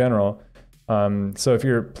performance in general. So if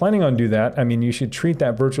you're planning on do that, I mean, you should treat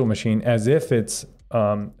that virtual machine as if it's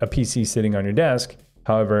a PC sitting on your desk.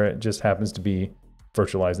 However, it just happens to be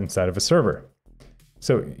virtualized inside of a server.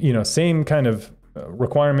 So, you know, same kind of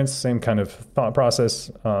requirements, same kind of thought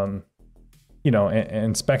process, you know,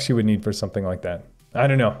 and specs you would need for something like that. I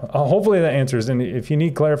don't know. Hopefully that answers. And if you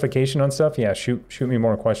need clarification on stuff, yeah, shoot me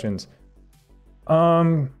more questions.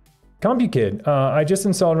 CompuKid, I just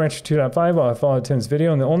installed Rancher 2.5 while I followed Tim's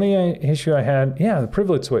video, and the only issue I had, yeah, the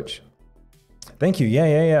privilege switch. Thank you.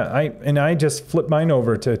 Yeah. I just flipped mine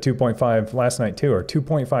over to 2.5 last night too, or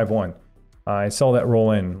 2.51. I saw that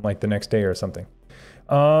roll in like the next day or something.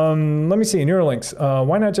 Let me see, Neuralinks.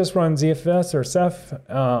 Why not just run ZFS or Ceph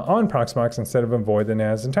on Proxmox instead of avoid the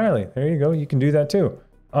NAS entirely? There you go, you can do that too.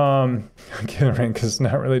 Because it's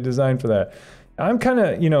not really designed for that. I'm kind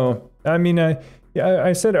of, I mean, yeah,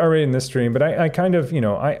 I said it already in this stream, but I kind of,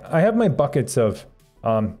 I have my buckets of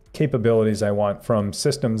capabilities I want from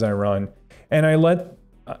systems I run, and I let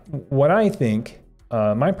what I think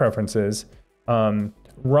my preference is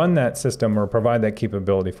run that system or provide that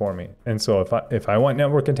capability for me. And so if I want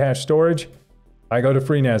network attached storage, I go to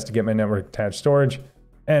FreeNAS to get my network attached storage,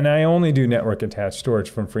 and I only do network attached storage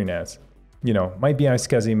from FreeNAS. Might be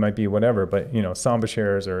iSCSI, might be whatever, but Samba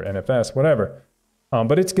shares or NFS, whatever.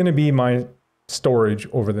 But it's going to be my storage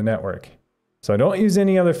over the network. So I don't use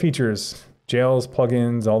any other features, jails,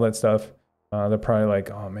 plugins, all that stuff. They're probably like,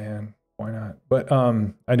 oh man, why not? But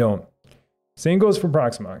I don't. Same goes for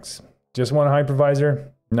Proxmox. Just want a hypervisor.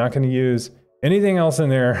 Not going to use anything else in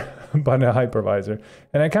there but a hypervisor.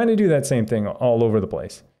 And I kind of do that same thing all over the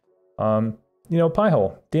place.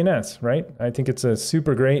 Pi-hole, DNS, right? I think it's a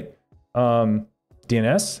super great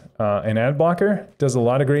DNS, an ad blocker, does a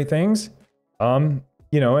lot of great things. And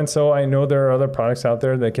so I know there are other products out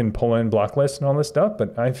there that can pull in block lists and all this stuff,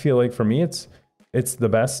 but I feel like for me, it's the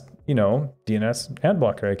best, DNS ad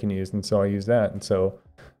blocker I can use. And so I use that.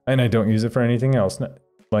 And I don't use it for anything else.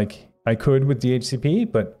 Like I could with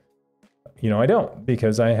DHCP, but I don't,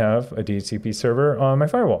 because I have a DHCP server on my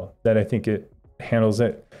firewall that I think it handles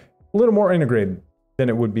it a little more integrated than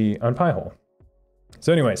it would be on Pi-hole.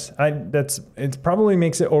 So anyways, it probably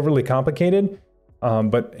makes it overly complicated,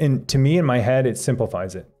 but to me, in my head, it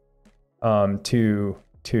simplifies it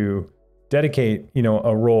to dedicate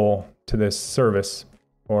a role to this service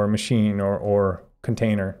or machine or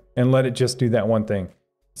container and let it just do that one thing.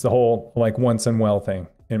 It's the whole like once and well thing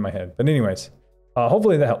in my head. But anyways,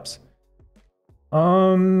 hopefully that helps.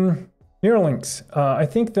 Neuralinks. I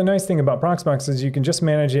think the nice thing about Proxmox is you can just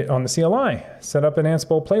manage it on the CLI. Set up an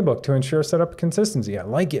Ansible playbook to ensure setup consistency. I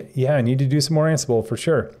like it. Yeah, I need to do some more Ansible for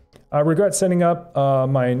sure. I regret setting up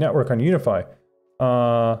my network on Unify.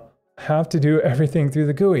 Have to do everything through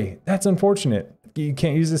the GUI. That's unfortunate. You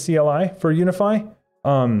can't use the CLI for Unify.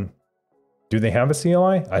 Do they have a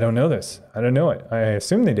CLI? I don't know this. I don't know it. I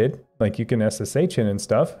assume they did. Like you can SSH in and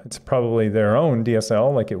stuff. It's probably their own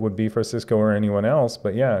DSL like it would be for Cisco or anyone else.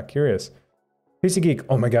 But yeah, curious. PC Geek.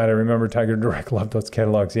 Oh my God, I remember Tiger Direct. Love those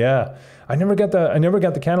catalogs. Yeah, I never got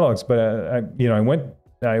the catalogs, but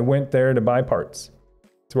I went there to buy parts.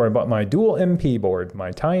 That's where I bought my dual MP board,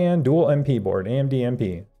 my Tyan dual MP board, AMD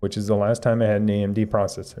MP, which is the last time I had an AMD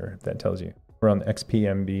processor. If that tells you, around the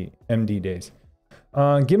XP MD days.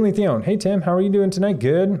 Gimli Theon. Hey Tim, how are you doing tonight?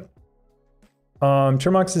 Good.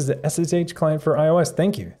 Termox is the SSH client for iOS.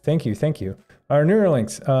 Thank you. Our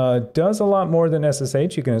Neuralinks does a lot more than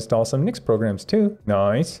SSH. You can install some Nix programs too.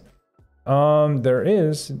 Nice. There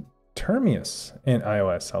is Termius in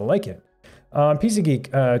iOS. I like it. PC Geek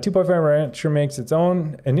 2.5 Rancher makes its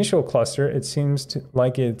own initial cluster. It seems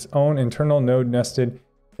like its own internal node nested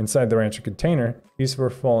inside the Rancher container. Useful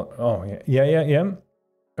for yeah.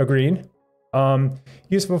 Agreed.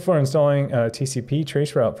 Useful for installing TCP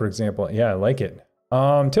traceroute, for example. Yeah, I like it.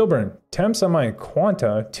 Tilburn, temps on my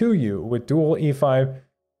Quanta 2U with dual E5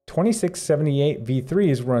 2678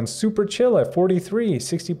 V3s run super chill at 43,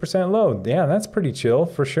 60% load. Yeah, that's pretty chill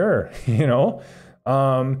for sure.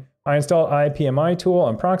 I installed IPMI tool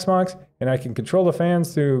on Proxmox, and I can control the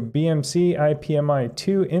fans through BMC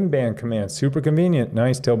IPMI2 in-band command. Super convenient.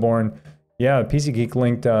 Nice, Tilburn. Yeah, PC Geek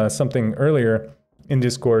linked something earlier in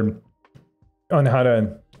Discord on how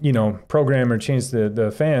to, program or change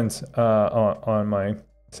the fans on my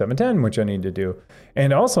 710, which I need to do.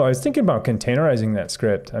 And also, I was thinking about containerizing that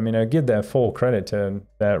script. I mean, I give that full credit to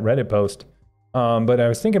that Reddit post, but I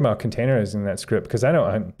was thinking about containerizing that script because I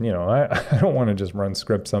don't want to just run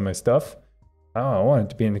scripts on my stuff. I want it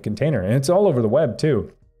to be in the container, and it's all over the web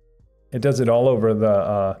too. It does it all over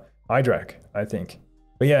the iDRAC, I think.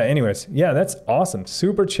 But yeah, anyways, yeah, that's awesome.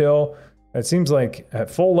 Super chill. It seems like at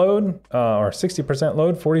full load or 60%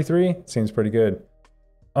 load, 43, seems pretty good.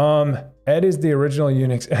 Ed is the original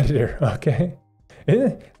Unix editor. Okay.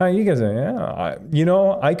 You guys are,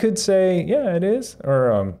 yeah. I could say, yeah, it is.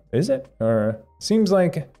 Or is it? Or seems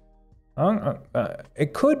like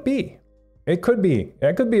it could be. It could be.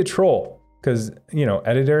 That could be a troll. Because,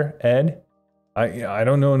 editor, Ed, I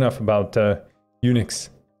don't know enough about Unix.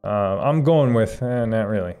 I'm going with, not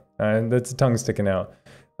really. That's a tongue sticking out.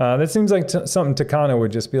 That seems like something Takano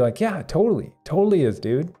would just be like, yeah, totally is,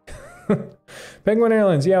 dude. Penguin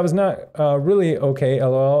Airlines, yeah, I was not really okay,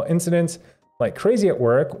 lol. Incidents like crazy at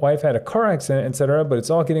work, wife had a car accident, etc., but it's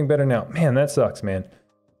all getting better now. Man, that sucks, man.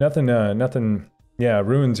 Nothing, yeah,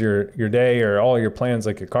 ruins your day or all your plans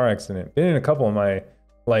like a car accident. Been in a couple in my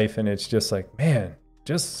life, and it's just like, man,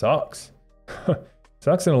 just sucks.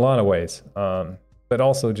 Sucks in a lot of ways. But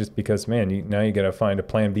also just because, man, now you gotta find a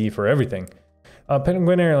plan B for everything.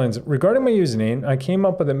 Penguin Airlines, regarding my username, I came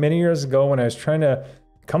up with it many years ago when I was trying to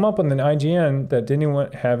come up with an IGN that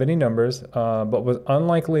didn't have any numbers, but was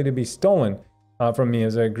unlikely to be stolen from me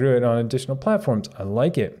as I grew it on additional platforms. I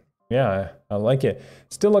like it. Yeah, I like it.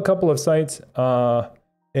 Still a couple of sites.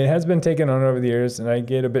 It has been taken on over the years, and I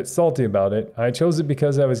get a bit salty about it. I chose it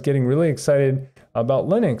because I was getting really excited about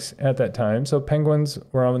Linux at that time, so penguins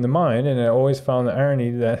were on the mind, and I always found the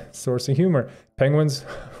irony to that source of humor. Penguins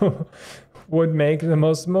would make the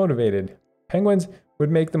most motivated. Penguins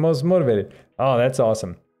would make the most motivated. Oh, that's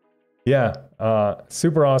awesome. Yeah,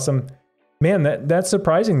 super awesome. Man, that's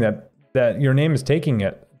surprising that your name is taken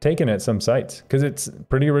at some sites, because it's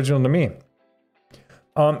pretty original to me.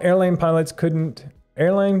 Airline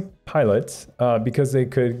pilots, because they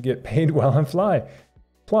could get paid well and fly.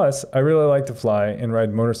 Plus, I really like to fly and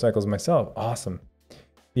ride motorcycles myself. Awesome.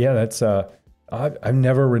 Yeah, that's, I've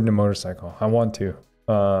never ridden a motorcycle. I want to.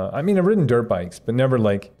 I mean, I've ridden dirt bikes, but never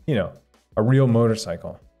like, you know, a real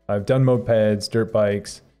motorcycle. I've done mopeds, dirt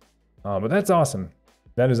bikes, but that's awesome.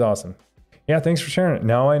 That is awesome. Yeah, thanks for sharing it.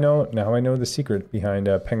 Now I know the secret behind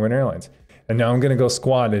Penguin Airlines. And now I'm gonna go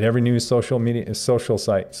squat at every new social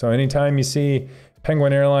site. So anytime you see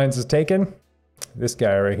Penguin Airlines is taken, this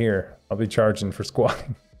guy right here, I'll be charging for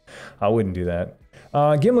squatting. I wouldn't do that.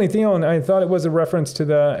 Gimli Theon, I thought it was a reference to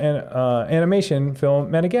the animation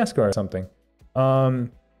film Madagascar or something.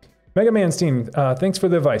 Mega Man's team, thanks for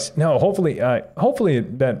the advice. No, hopefully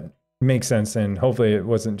that makes sense, and hopefully it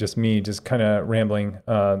wasn't just me just kind of rambling.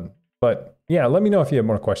 But yeah, let me know if you have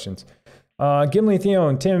more questions. Gimli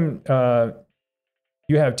Theon, Tim,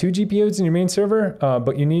 you have 2 GPUs in your main server,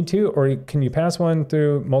 but you need 2, or can you pass one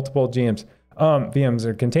through multiple VMs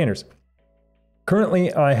or containers?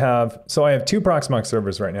 Currently, I have 2 Proxmox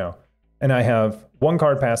servers right now, and I have 1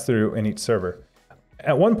 card pass through in each server.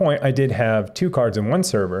 At one point, I did have 2 cards in one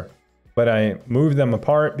server, but I moved them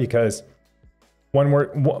apart because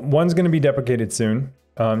one's going to be deprecated soon.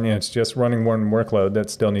 It's just running one workload that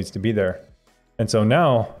still needs to be there. And so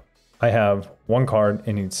now I have 1 card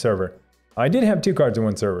in each server. I did have 2 cards in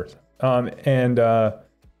one server, but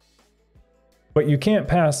you can't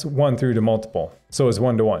pass one through to multiple. So it's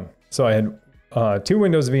 1-to-1. So I had 2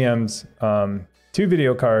 Windows VMs, 2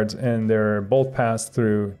 video cards, and they're both passed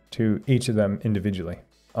through to each of them individually.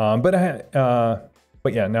 But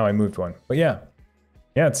yeah, now I moved one. But yeah,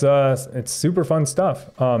 it's super fun stuff.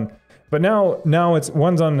 But now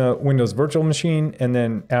one's on the Windows virtual machine, and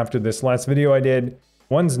then after this last video I did,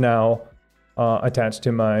 one's now attached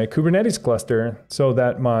to my Kubernetes cluster so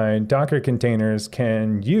that my Docker containers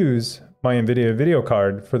can use my NVIDIA video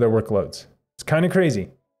card for their workloads. It's kind of crazy,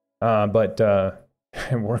 but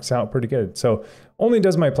it works out pretty good. So only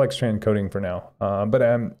does my Plextran coding for now, but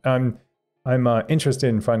I'm interested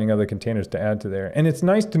in finding other containers to add to there. And it's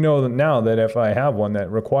nice to know that now that if I have one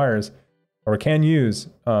that requires or can use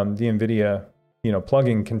the NVIDIA,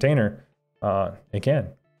 plugin container, it can.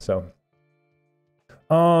 So.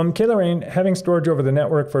 Killer Rain, having storage over the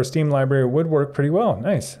network for a Steam library would work pretty well.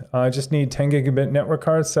 Nice. I just need 10 gigabit network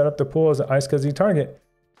cards set up to pull as an iSCSI target.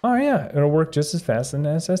 Oh yeah, it'll work just as fast as an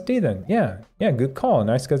SSD then. Yeah, good call, an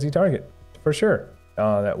iSCSI target, for sure.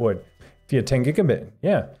 That would. If you had 10 gigabit,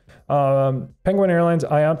 yeah. Penguin Airlines,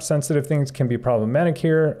 IOPS sensitive things can be problematic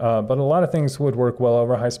here, but a lot of things would work well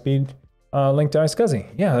over high speed link to iSCSI.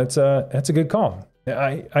 Yeah, that's a good call.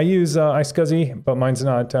 I use iSCSI, but mine's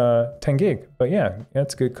not 10 gig. But yeah,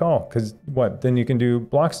 that's a good call. Because then you can do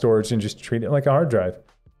block storage and just treat it like a hard drive.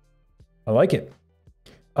 I like it.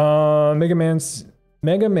 Mega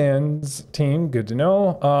Man's team, good to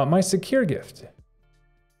know. My secure gift.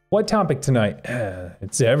 What topic tonight?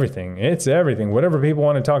 It's everything. It's everything. Whatever people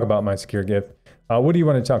want to talk about, my secure gift. What do you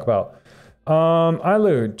want to talk about?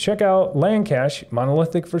 iLoot, check out LAN cache,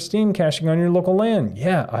 monolithic for Steam caching on your local LAN.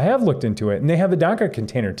 Yeah, I have looked into it, and they have a Docker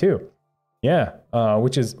container too. Yeah,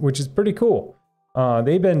 which is pretty cool.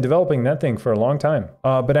 They've been developing that thing for a long time,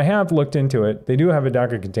 but I have looked into it. They do have a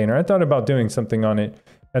Docker container. I thought about doing something on it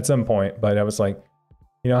at some point, but I was like,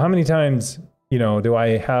 how many times, do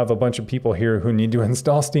I have a bunch of people here who need to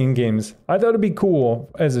install Steam games? I thought it'd be cool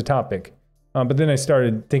as a topic, but then I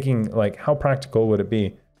started thinking, like, how practical would it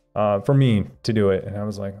be? For me to do it, and I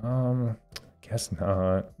was like, guess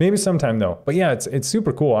not. Maybe sometime though. But yeah, it's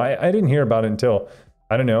super cool. I didn't hear about it until,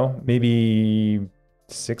 I don't know, maybe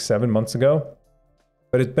 6-7 months ago.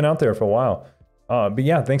 But it's been out there for a while. But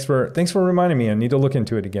yeah, thanks for reminding me. I need to look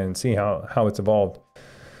into it again and see how it's evolved.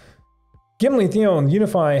 Gimli Theon,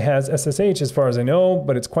 Unify has SSH as far as I know,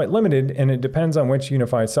 but it's quite limited, and it depends on which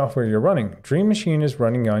Unify software you're running. Dream Machine is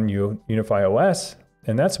running on Unify OS.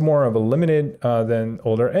 And that's more of a limited than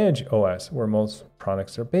older Edge OS, where most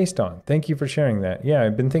products are based on. Thank you for sharing that. Yeah,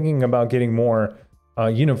 I've been thinking about getting more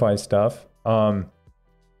UniFi stuff.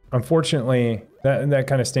 Unfortunately, that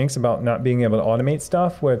kind of stinks about not being able to automate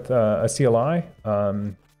stuff with a CLI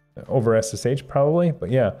over SSH probably. But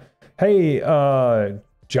yeah, hey,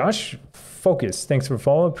 Josh Focus, thanks for the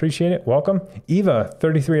follow, appreciate it, welcome. Eva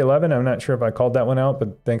 3311, I'm not sure if I called that one out,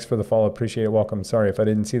 but thanks for the follow, appreciate it, welcome. Sorry if I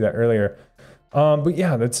didn't see that earlier. But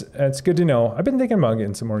yeah, that's good to know. I've been thinking about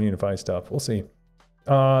getting some more UniFi stuff. We'll see.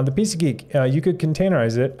 The PC Geek, you could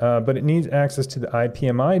containerize it, but it needs access to the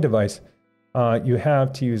IPMI device. You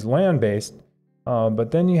have to use LAN-based,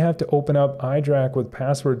 but then you have to open up iDRAC with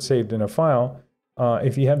password saved in a file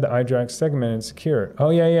if you have the iDRAC segmented secure. Oh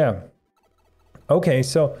yeah. Okay,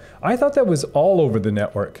 so I thought that was all over the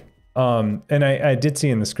network. And I did see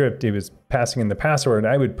in the script it was passing in the password.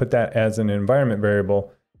 I would put that as an environment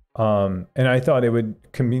variable. And I thought it would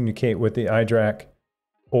communicate with the iDRAC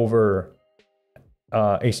over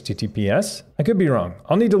HTTPS. I could be wrong.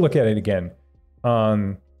 I'll need to look at it again.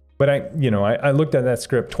 But I looked at that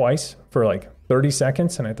script twice for like 30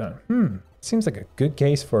 seconds and I thought, seems like a good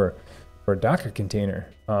case for a Docker container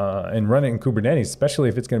and run it in Kubernetes, especially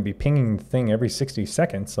if it's going to be pinging the thing every 60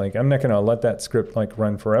 seconds. Like I'm not going to let that script like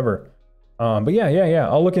run forever. But yeah,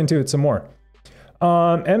 I'll look into it some more.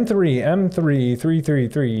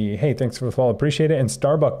 M33333, hey, thanks for the follow, appreciate it. And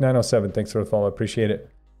Starbuck907, thanks for the follow, appreciate it.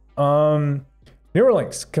 Neuralinks,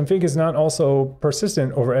 config is not also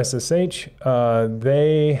persistent over SSH.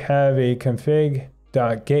 They have a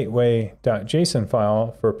config.gateway.json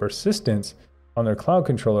file for persistence on their cloud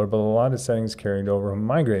controller, but a lot of settings carried over when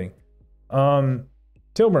migrating.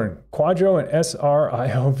 Tilburn, Quadro and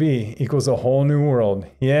SRIOV equals a whole new world.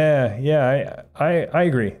 Yeah, I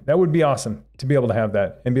agree. That would be awesome to be able to have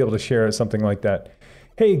that and be able to share something like that.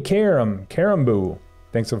 Hey, Karamboo,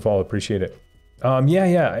 thanks for the follow, appreciate it. A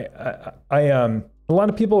lot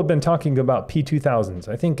of people have been talking about P2000s.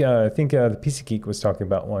 I think the PC Geek was talking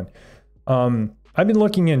about one. I've been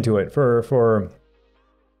looking into it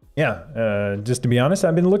just to be honest,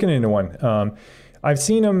 I've been looking into one. I've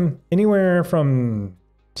seen them anywhere from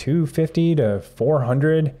 $250 to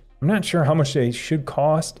 $400. I'm not sure how much they should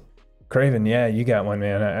cost. Craven, yeah, you got one,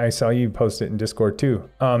 man. I saw you post it in Discord too.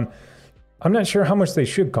 I'm not sure how much they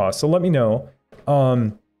should cost, so let me know.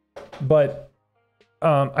 But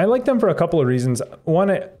I like them for a couple of reasons. One,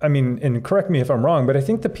 and correct me if I'm wrong, but I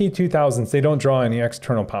think the P2000s, they don't draw any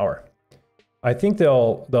external power. I think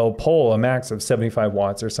they'll pull a max of 75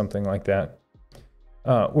 watts or something like that,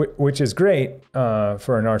 which is great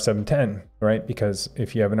for an R710, right? Because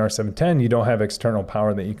if you have an R710, you don't have external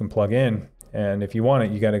power that you can plug in. And if you want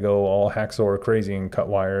it, you got to go all hacksaw or crazy and cut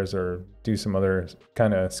wires or do some other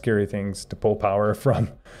kind of scary things to pull power from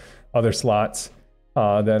other slots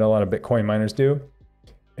that a lot of Bitcoin miners do.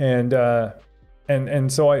 And so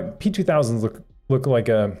P2000s look like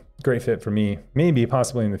a great fit for me. Maybe,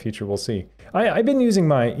 possibly in the future, we'll see. I've been using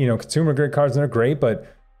my consumer grid cards and they're great,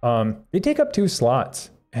 but they take up 2 slots.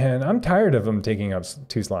 And I'm tired of them taking up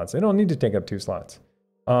 2 slots. They don't need to take up 2 slots.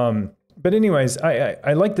 But anyways,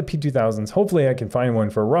 I like the P2000s. Hopefully I can find one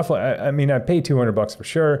for roughly, I pay $200 for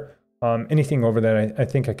sure. Anything over that, I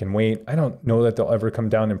think I can wait. I don't know that they'll ever come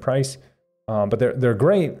down in price, but they're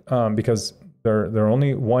great because they're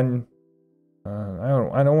only one.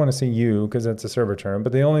 I don't want to say U because that's a server term,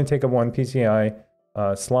 but they only take up 1 PCI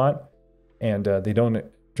slot, and they don't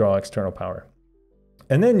draw external power.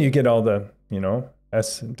 And then you get all the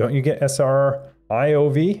don't you get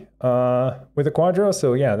SRIOV with a Quadro?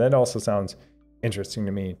 So yeah, that also sounds interesting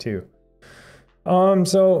to me too.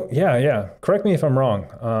 So yeah, correct me if I'm wrong.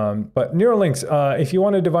 But Neuralinks, if you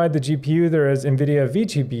want to divide the GPU, there is NVIDIA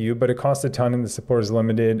vGPU, but it costs a ton and the support is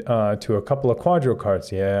limited to a couple of Quadro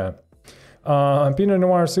cards. Yeah. Pinot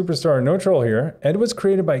Noir Superstar, no troll here. Ed was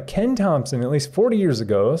created by Ken Thompson at least 40 years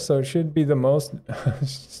ago, so it should be the most,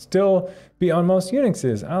 still be on most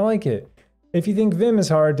Unixes. I like it. If you think Vim is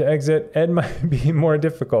hard to exit, Ed might be more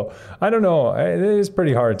difficult. I don't know. It is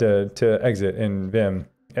pretty hard to exit in Vim.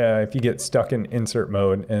 If you get stuck in insert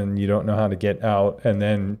mode and you don't know how to get out and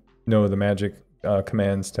then know the magic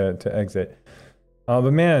commands to exit.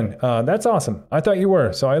 But man, that's awesome. I thought you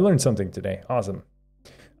were, so I learned something today. Awesome.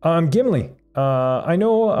 Gimli, I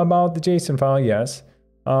know about the JSON file, yes,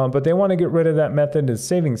 but they want to get rid of that method as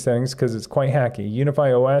saving settings because it's quite hacky.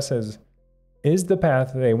 UniFi OS is the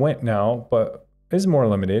path they went now, but is more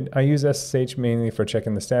limited. I use SSH mainly for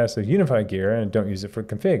checking the status of UniFi gear and don't use it for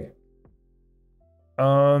config.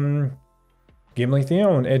 Gimli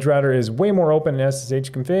Theon, Edge Router is way more open in SSH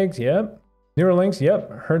configs. Yep. Neuralinks,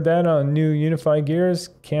 yep, heard that on new unified gears.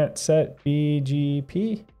 Can't set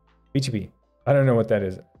BGP? BGP. I don't know what that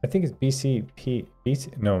is. I think it's BCP.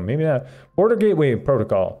 No, maybe not. Border Gateway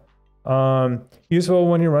Protocol. Useful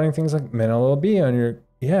when you're running things like MinLLB on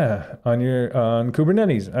your, on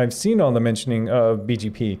Kubernetes. I've seen all the mentioning of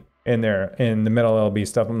BGP in there in the MinLLB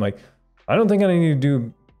stuff. I'm like, I don't think I need to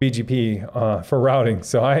do BGP for routing,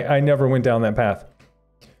 so I never went down that path.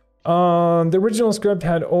 The original script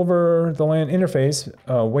had over the LAN interface.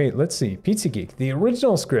 Wait, let's see. Pizza Geek. The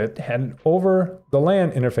original script had over the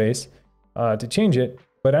LAN interface to change it,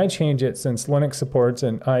 but I changed it since Linux supports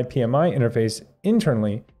an IPMI interface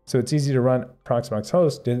internally, so it's easy to run Proxmox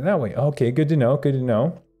host. Did it that way. Okay, good to know. Good to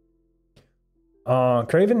know.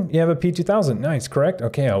 Craven, you have a P2000. Nice, correct?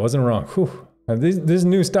 Okay, I wasn't wrong. Whew. This is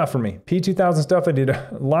new stuff for me. P2000 stuff. I did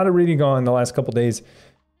a lot of reading on the last couple days.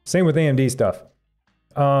 Same with AMD stuff.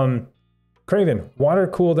 Craven, water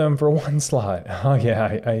cool them for one slot. Oh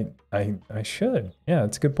yeah, I should. Yeah,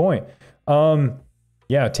 that's a good point.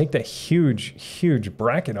 Yeah, take that huge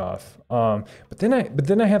bracket off. But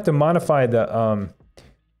then I have to modify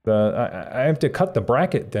I have to cut the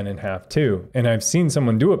bracket then in half too. And I've seen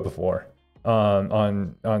someone do it before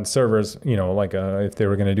on servers, you know, like if they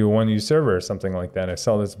were going to do a 1U server or something like that. I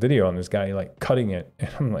saw this video on this guy like cutting it, and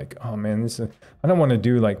I'm like, oh man, I don't want to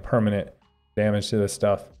do like permanent damage to this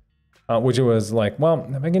stuff. Which it was like, well,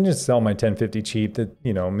 if I can just sell my 1050 cheap, that,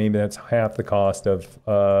 you know, maybe that's half the cost of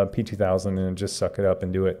P2000 and just suck it up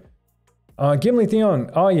and do it. Gimli Theon,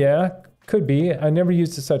 oh yeah, could be. I never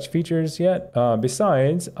used such features yet.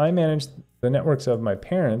 Besides, I manage the networks of my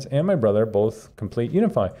parents and my brother, both complete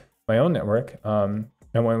Unify. My own network. I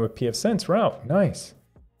went with pfSense route. Nice.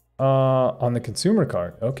 On the consumer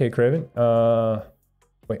card. Okay, Craven.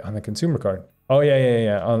 Wait, on the consumer card. Oh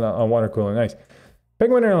yeah. On water cooler. Nice.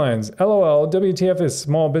 Penguin Airlines, LOL, WTF is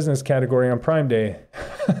small business category on Prime Day.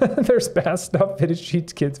 There's bath stuff, fitted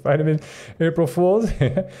sheets, kids, vitamins, April Fools.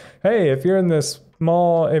 Hey, if you're in the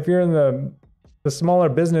smaller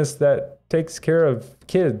business that takes care of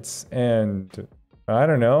kids and I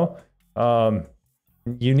don't know,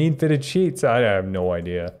 you need fitted sheets. I have no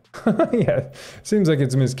idea. Yeah, seems like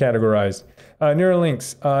it's miscategorized.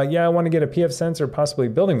 Neuralinks, yeah, I want to get a pfSense or possibly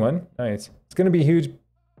building one. Nice. It's going to be a huge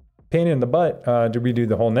pain in the butt to redo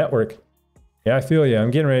the whole network. Yeah, I feel you. I'm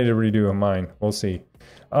getting ready to redo mine. We'll see.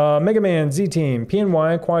 Mega Man, Z-Team,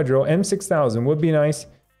 PNY, Quadro, M6000 would be nice.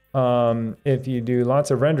 If you do lots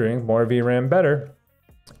of rendering, more VRAM better.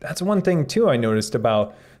 That's one thing too I noticed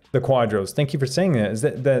about the Quadros. Thank you for saying that. Is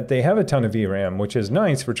that they have a ton of VRAM, which is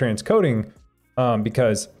nice for transcoding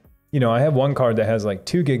because, you know, I have one card that has like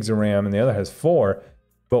 2 gigs of RAM and the other has 4.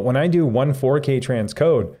 But when I do one 4K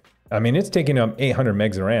transcode, I mean, it's taking up 800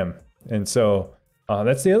 megs of RAM. And so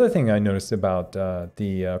that's the other thing I noticed about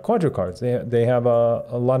the Quadro cards. They have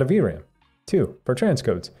a lot of VRAM too for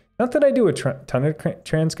transcodes. Not that I do a ton of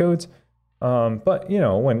transcodes, but you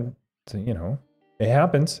know, when, you know, it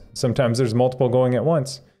happens. Sometimes there's multiple going at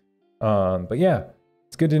once. But yeah,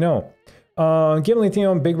 it's good to know. Gimli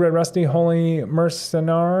Theon, Big Red Rusty, Holy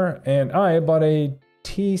Mercenar, and I bought a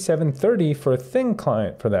T730 for a thin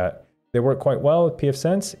client for that. They work quite well with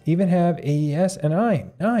pfSense, even have AES and I.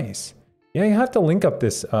 Nice. Yeah, you have to link up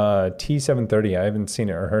this T730. I haven't seen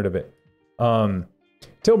it or heard of it.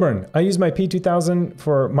 Tilburn, I use my P2000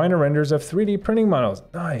 for minor renders of 3D printing models.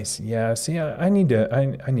 Nice. Yeah, see, I need to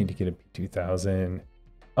get a P2000.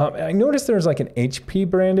 I noticed there's like an HP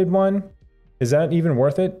branded one. Is that even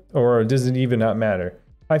worth it? Or does it even not matter?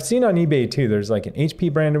 I've seen on eBay too, there's like an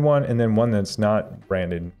HP branded one and then one that's not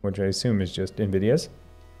branded, which I assume is just NVIDIA's.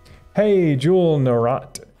 Hey, Jewel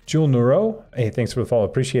Neuro. Hey, thanks for the follow.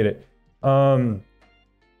 Appreciate it.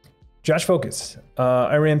 Josh Focus.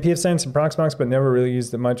 I ran pfSense and Proxmox, but never really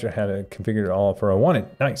used it much. I had to configure it all for I wanted.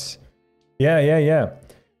 Nice. Yeah.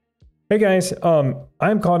 Hey guys,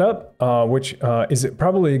 I'm caught up, which is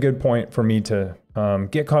probably a good point for me to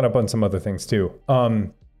get caught up on some other things too.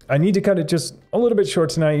 I need to cut it just a little bit short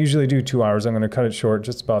tonight. I usually do 2 hours. I'm going to cut it short,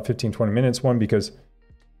 just about 15-20 minutes. One, because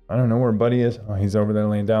I don't know where Buddy is. Oh, he's over there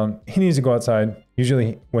laying down. He needs to go outside.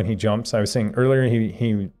 Usually when he jumps, I was saying earlier,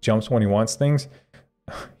 he jumps when he wants things.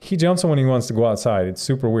 He jumps when he wants to go outside. It's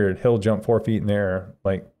super weird. He'll jump 4 feet in the air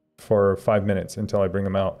like for 5 minutes until I bring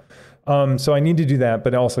him out. So I need to do that,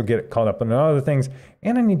 but also get caught up on other things.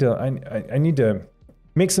 And I need to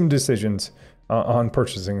make some decisions on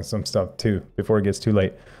purchasing some stuff too before it gets too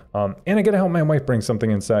late. And I got to help my wife bring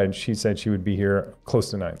something inside. She said she would be here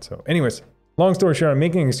close to 9. So anyways, long story short, I'm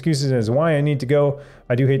making excuses as why I need to go.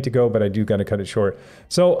 I do hate to go, but I do got to cut it short.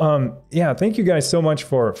 So yeah, thank you guys so much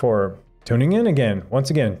for tuning in again. Once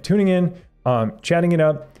again, tuning in, chatting it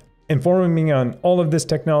up. informing me on all of this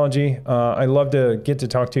technology. I love to get to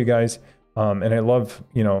talk to you guys. And I love,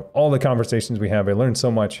 you know, all the conversations we have. I learned so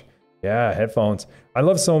much. Yeah, headphones. I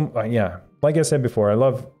love yeah, like I said before, I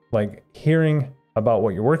love like hearing about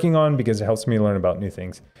what you're working on because it helps me learn about new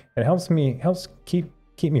things. It helps keep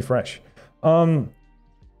me fresh.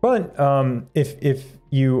 If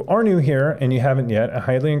you are new here and you haven't yet, I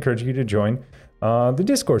highly encourage you to join the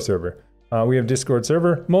Discord server. We have Discord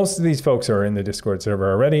server. Most of these folks are in the Discord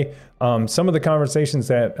server already. Some of the conversations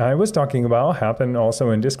that I was talking about happen also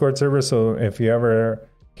in Discord server. So if you ever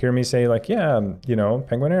hear me say like, yeah, you know,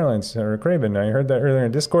 Penguin Airlines or Craven, I heard that earlier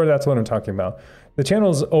in Discord, that's what I'm talking about. The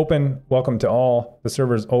channel's open, welcome to all. The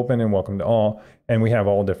server's open and welcome to all. And we have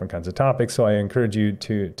all different kinds of topics. So I encourage you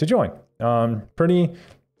to join.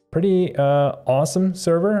 Pretty awesome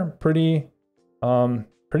server, pretty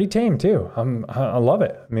tame too. I love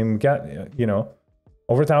it. I mean, we got, you know,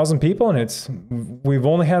 over 1,000 people and we've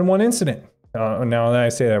only had one incident. Now that I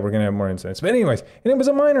say that, we're gonna have more incidents. But anyways, and it was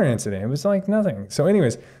a minor incident. It was like nothing. So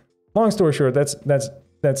anyways, long story short, that's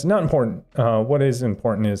not important. What is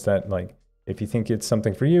important is that, like, if you think it's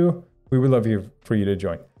something for you, we would love for you to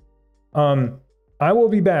join. I will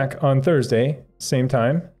be back on Thursday, same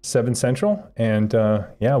time, 7 Central, and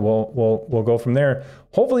yeah, we'll go from there.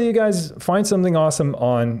 Hopefully you guys find something awesome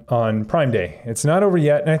on Prime Day. It's not over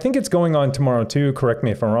yet, and I think it's going on tomorrow too. Correct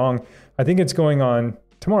me if I'm wrong. I think it's going on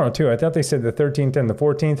tomorrow too. I thought they said the 13th and the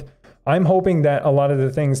 14th. I'm hoping that a lot of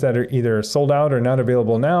the things that are either sold out or not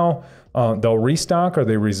available now, they'll restock or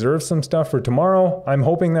they reserve some stuff for tomorrow. I'm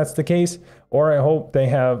hoping that's the case, or I hope they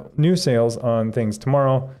have new sales on things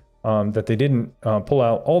tomorrow, that they didn't pull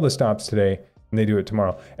out all the stops today and they do it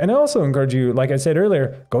tomorrow. And I also encourage you, like I said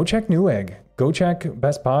earlier, go check Newegg, go check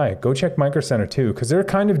Best Buy, go check Micro Center too, because they're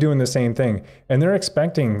kind of doing the same thing. And they're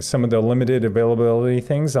expecting some of the limited availability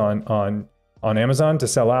things on Amazon to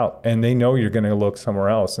sell out, and they know you're going to look somewhere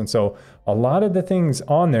else. And so a lot of the things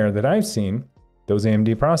on there that I've seen, those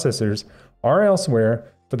AMD processors, are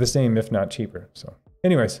elsewhere for the same, if not cheaper. So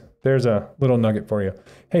anyways, there's a little nugget for you.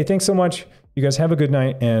 Hey, thanks so much. You guys have a good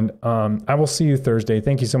night, and I will see you Thursday.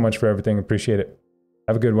 Thank you so much for everything. Appreciate it.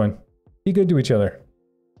 Have a good one. Be good to each other.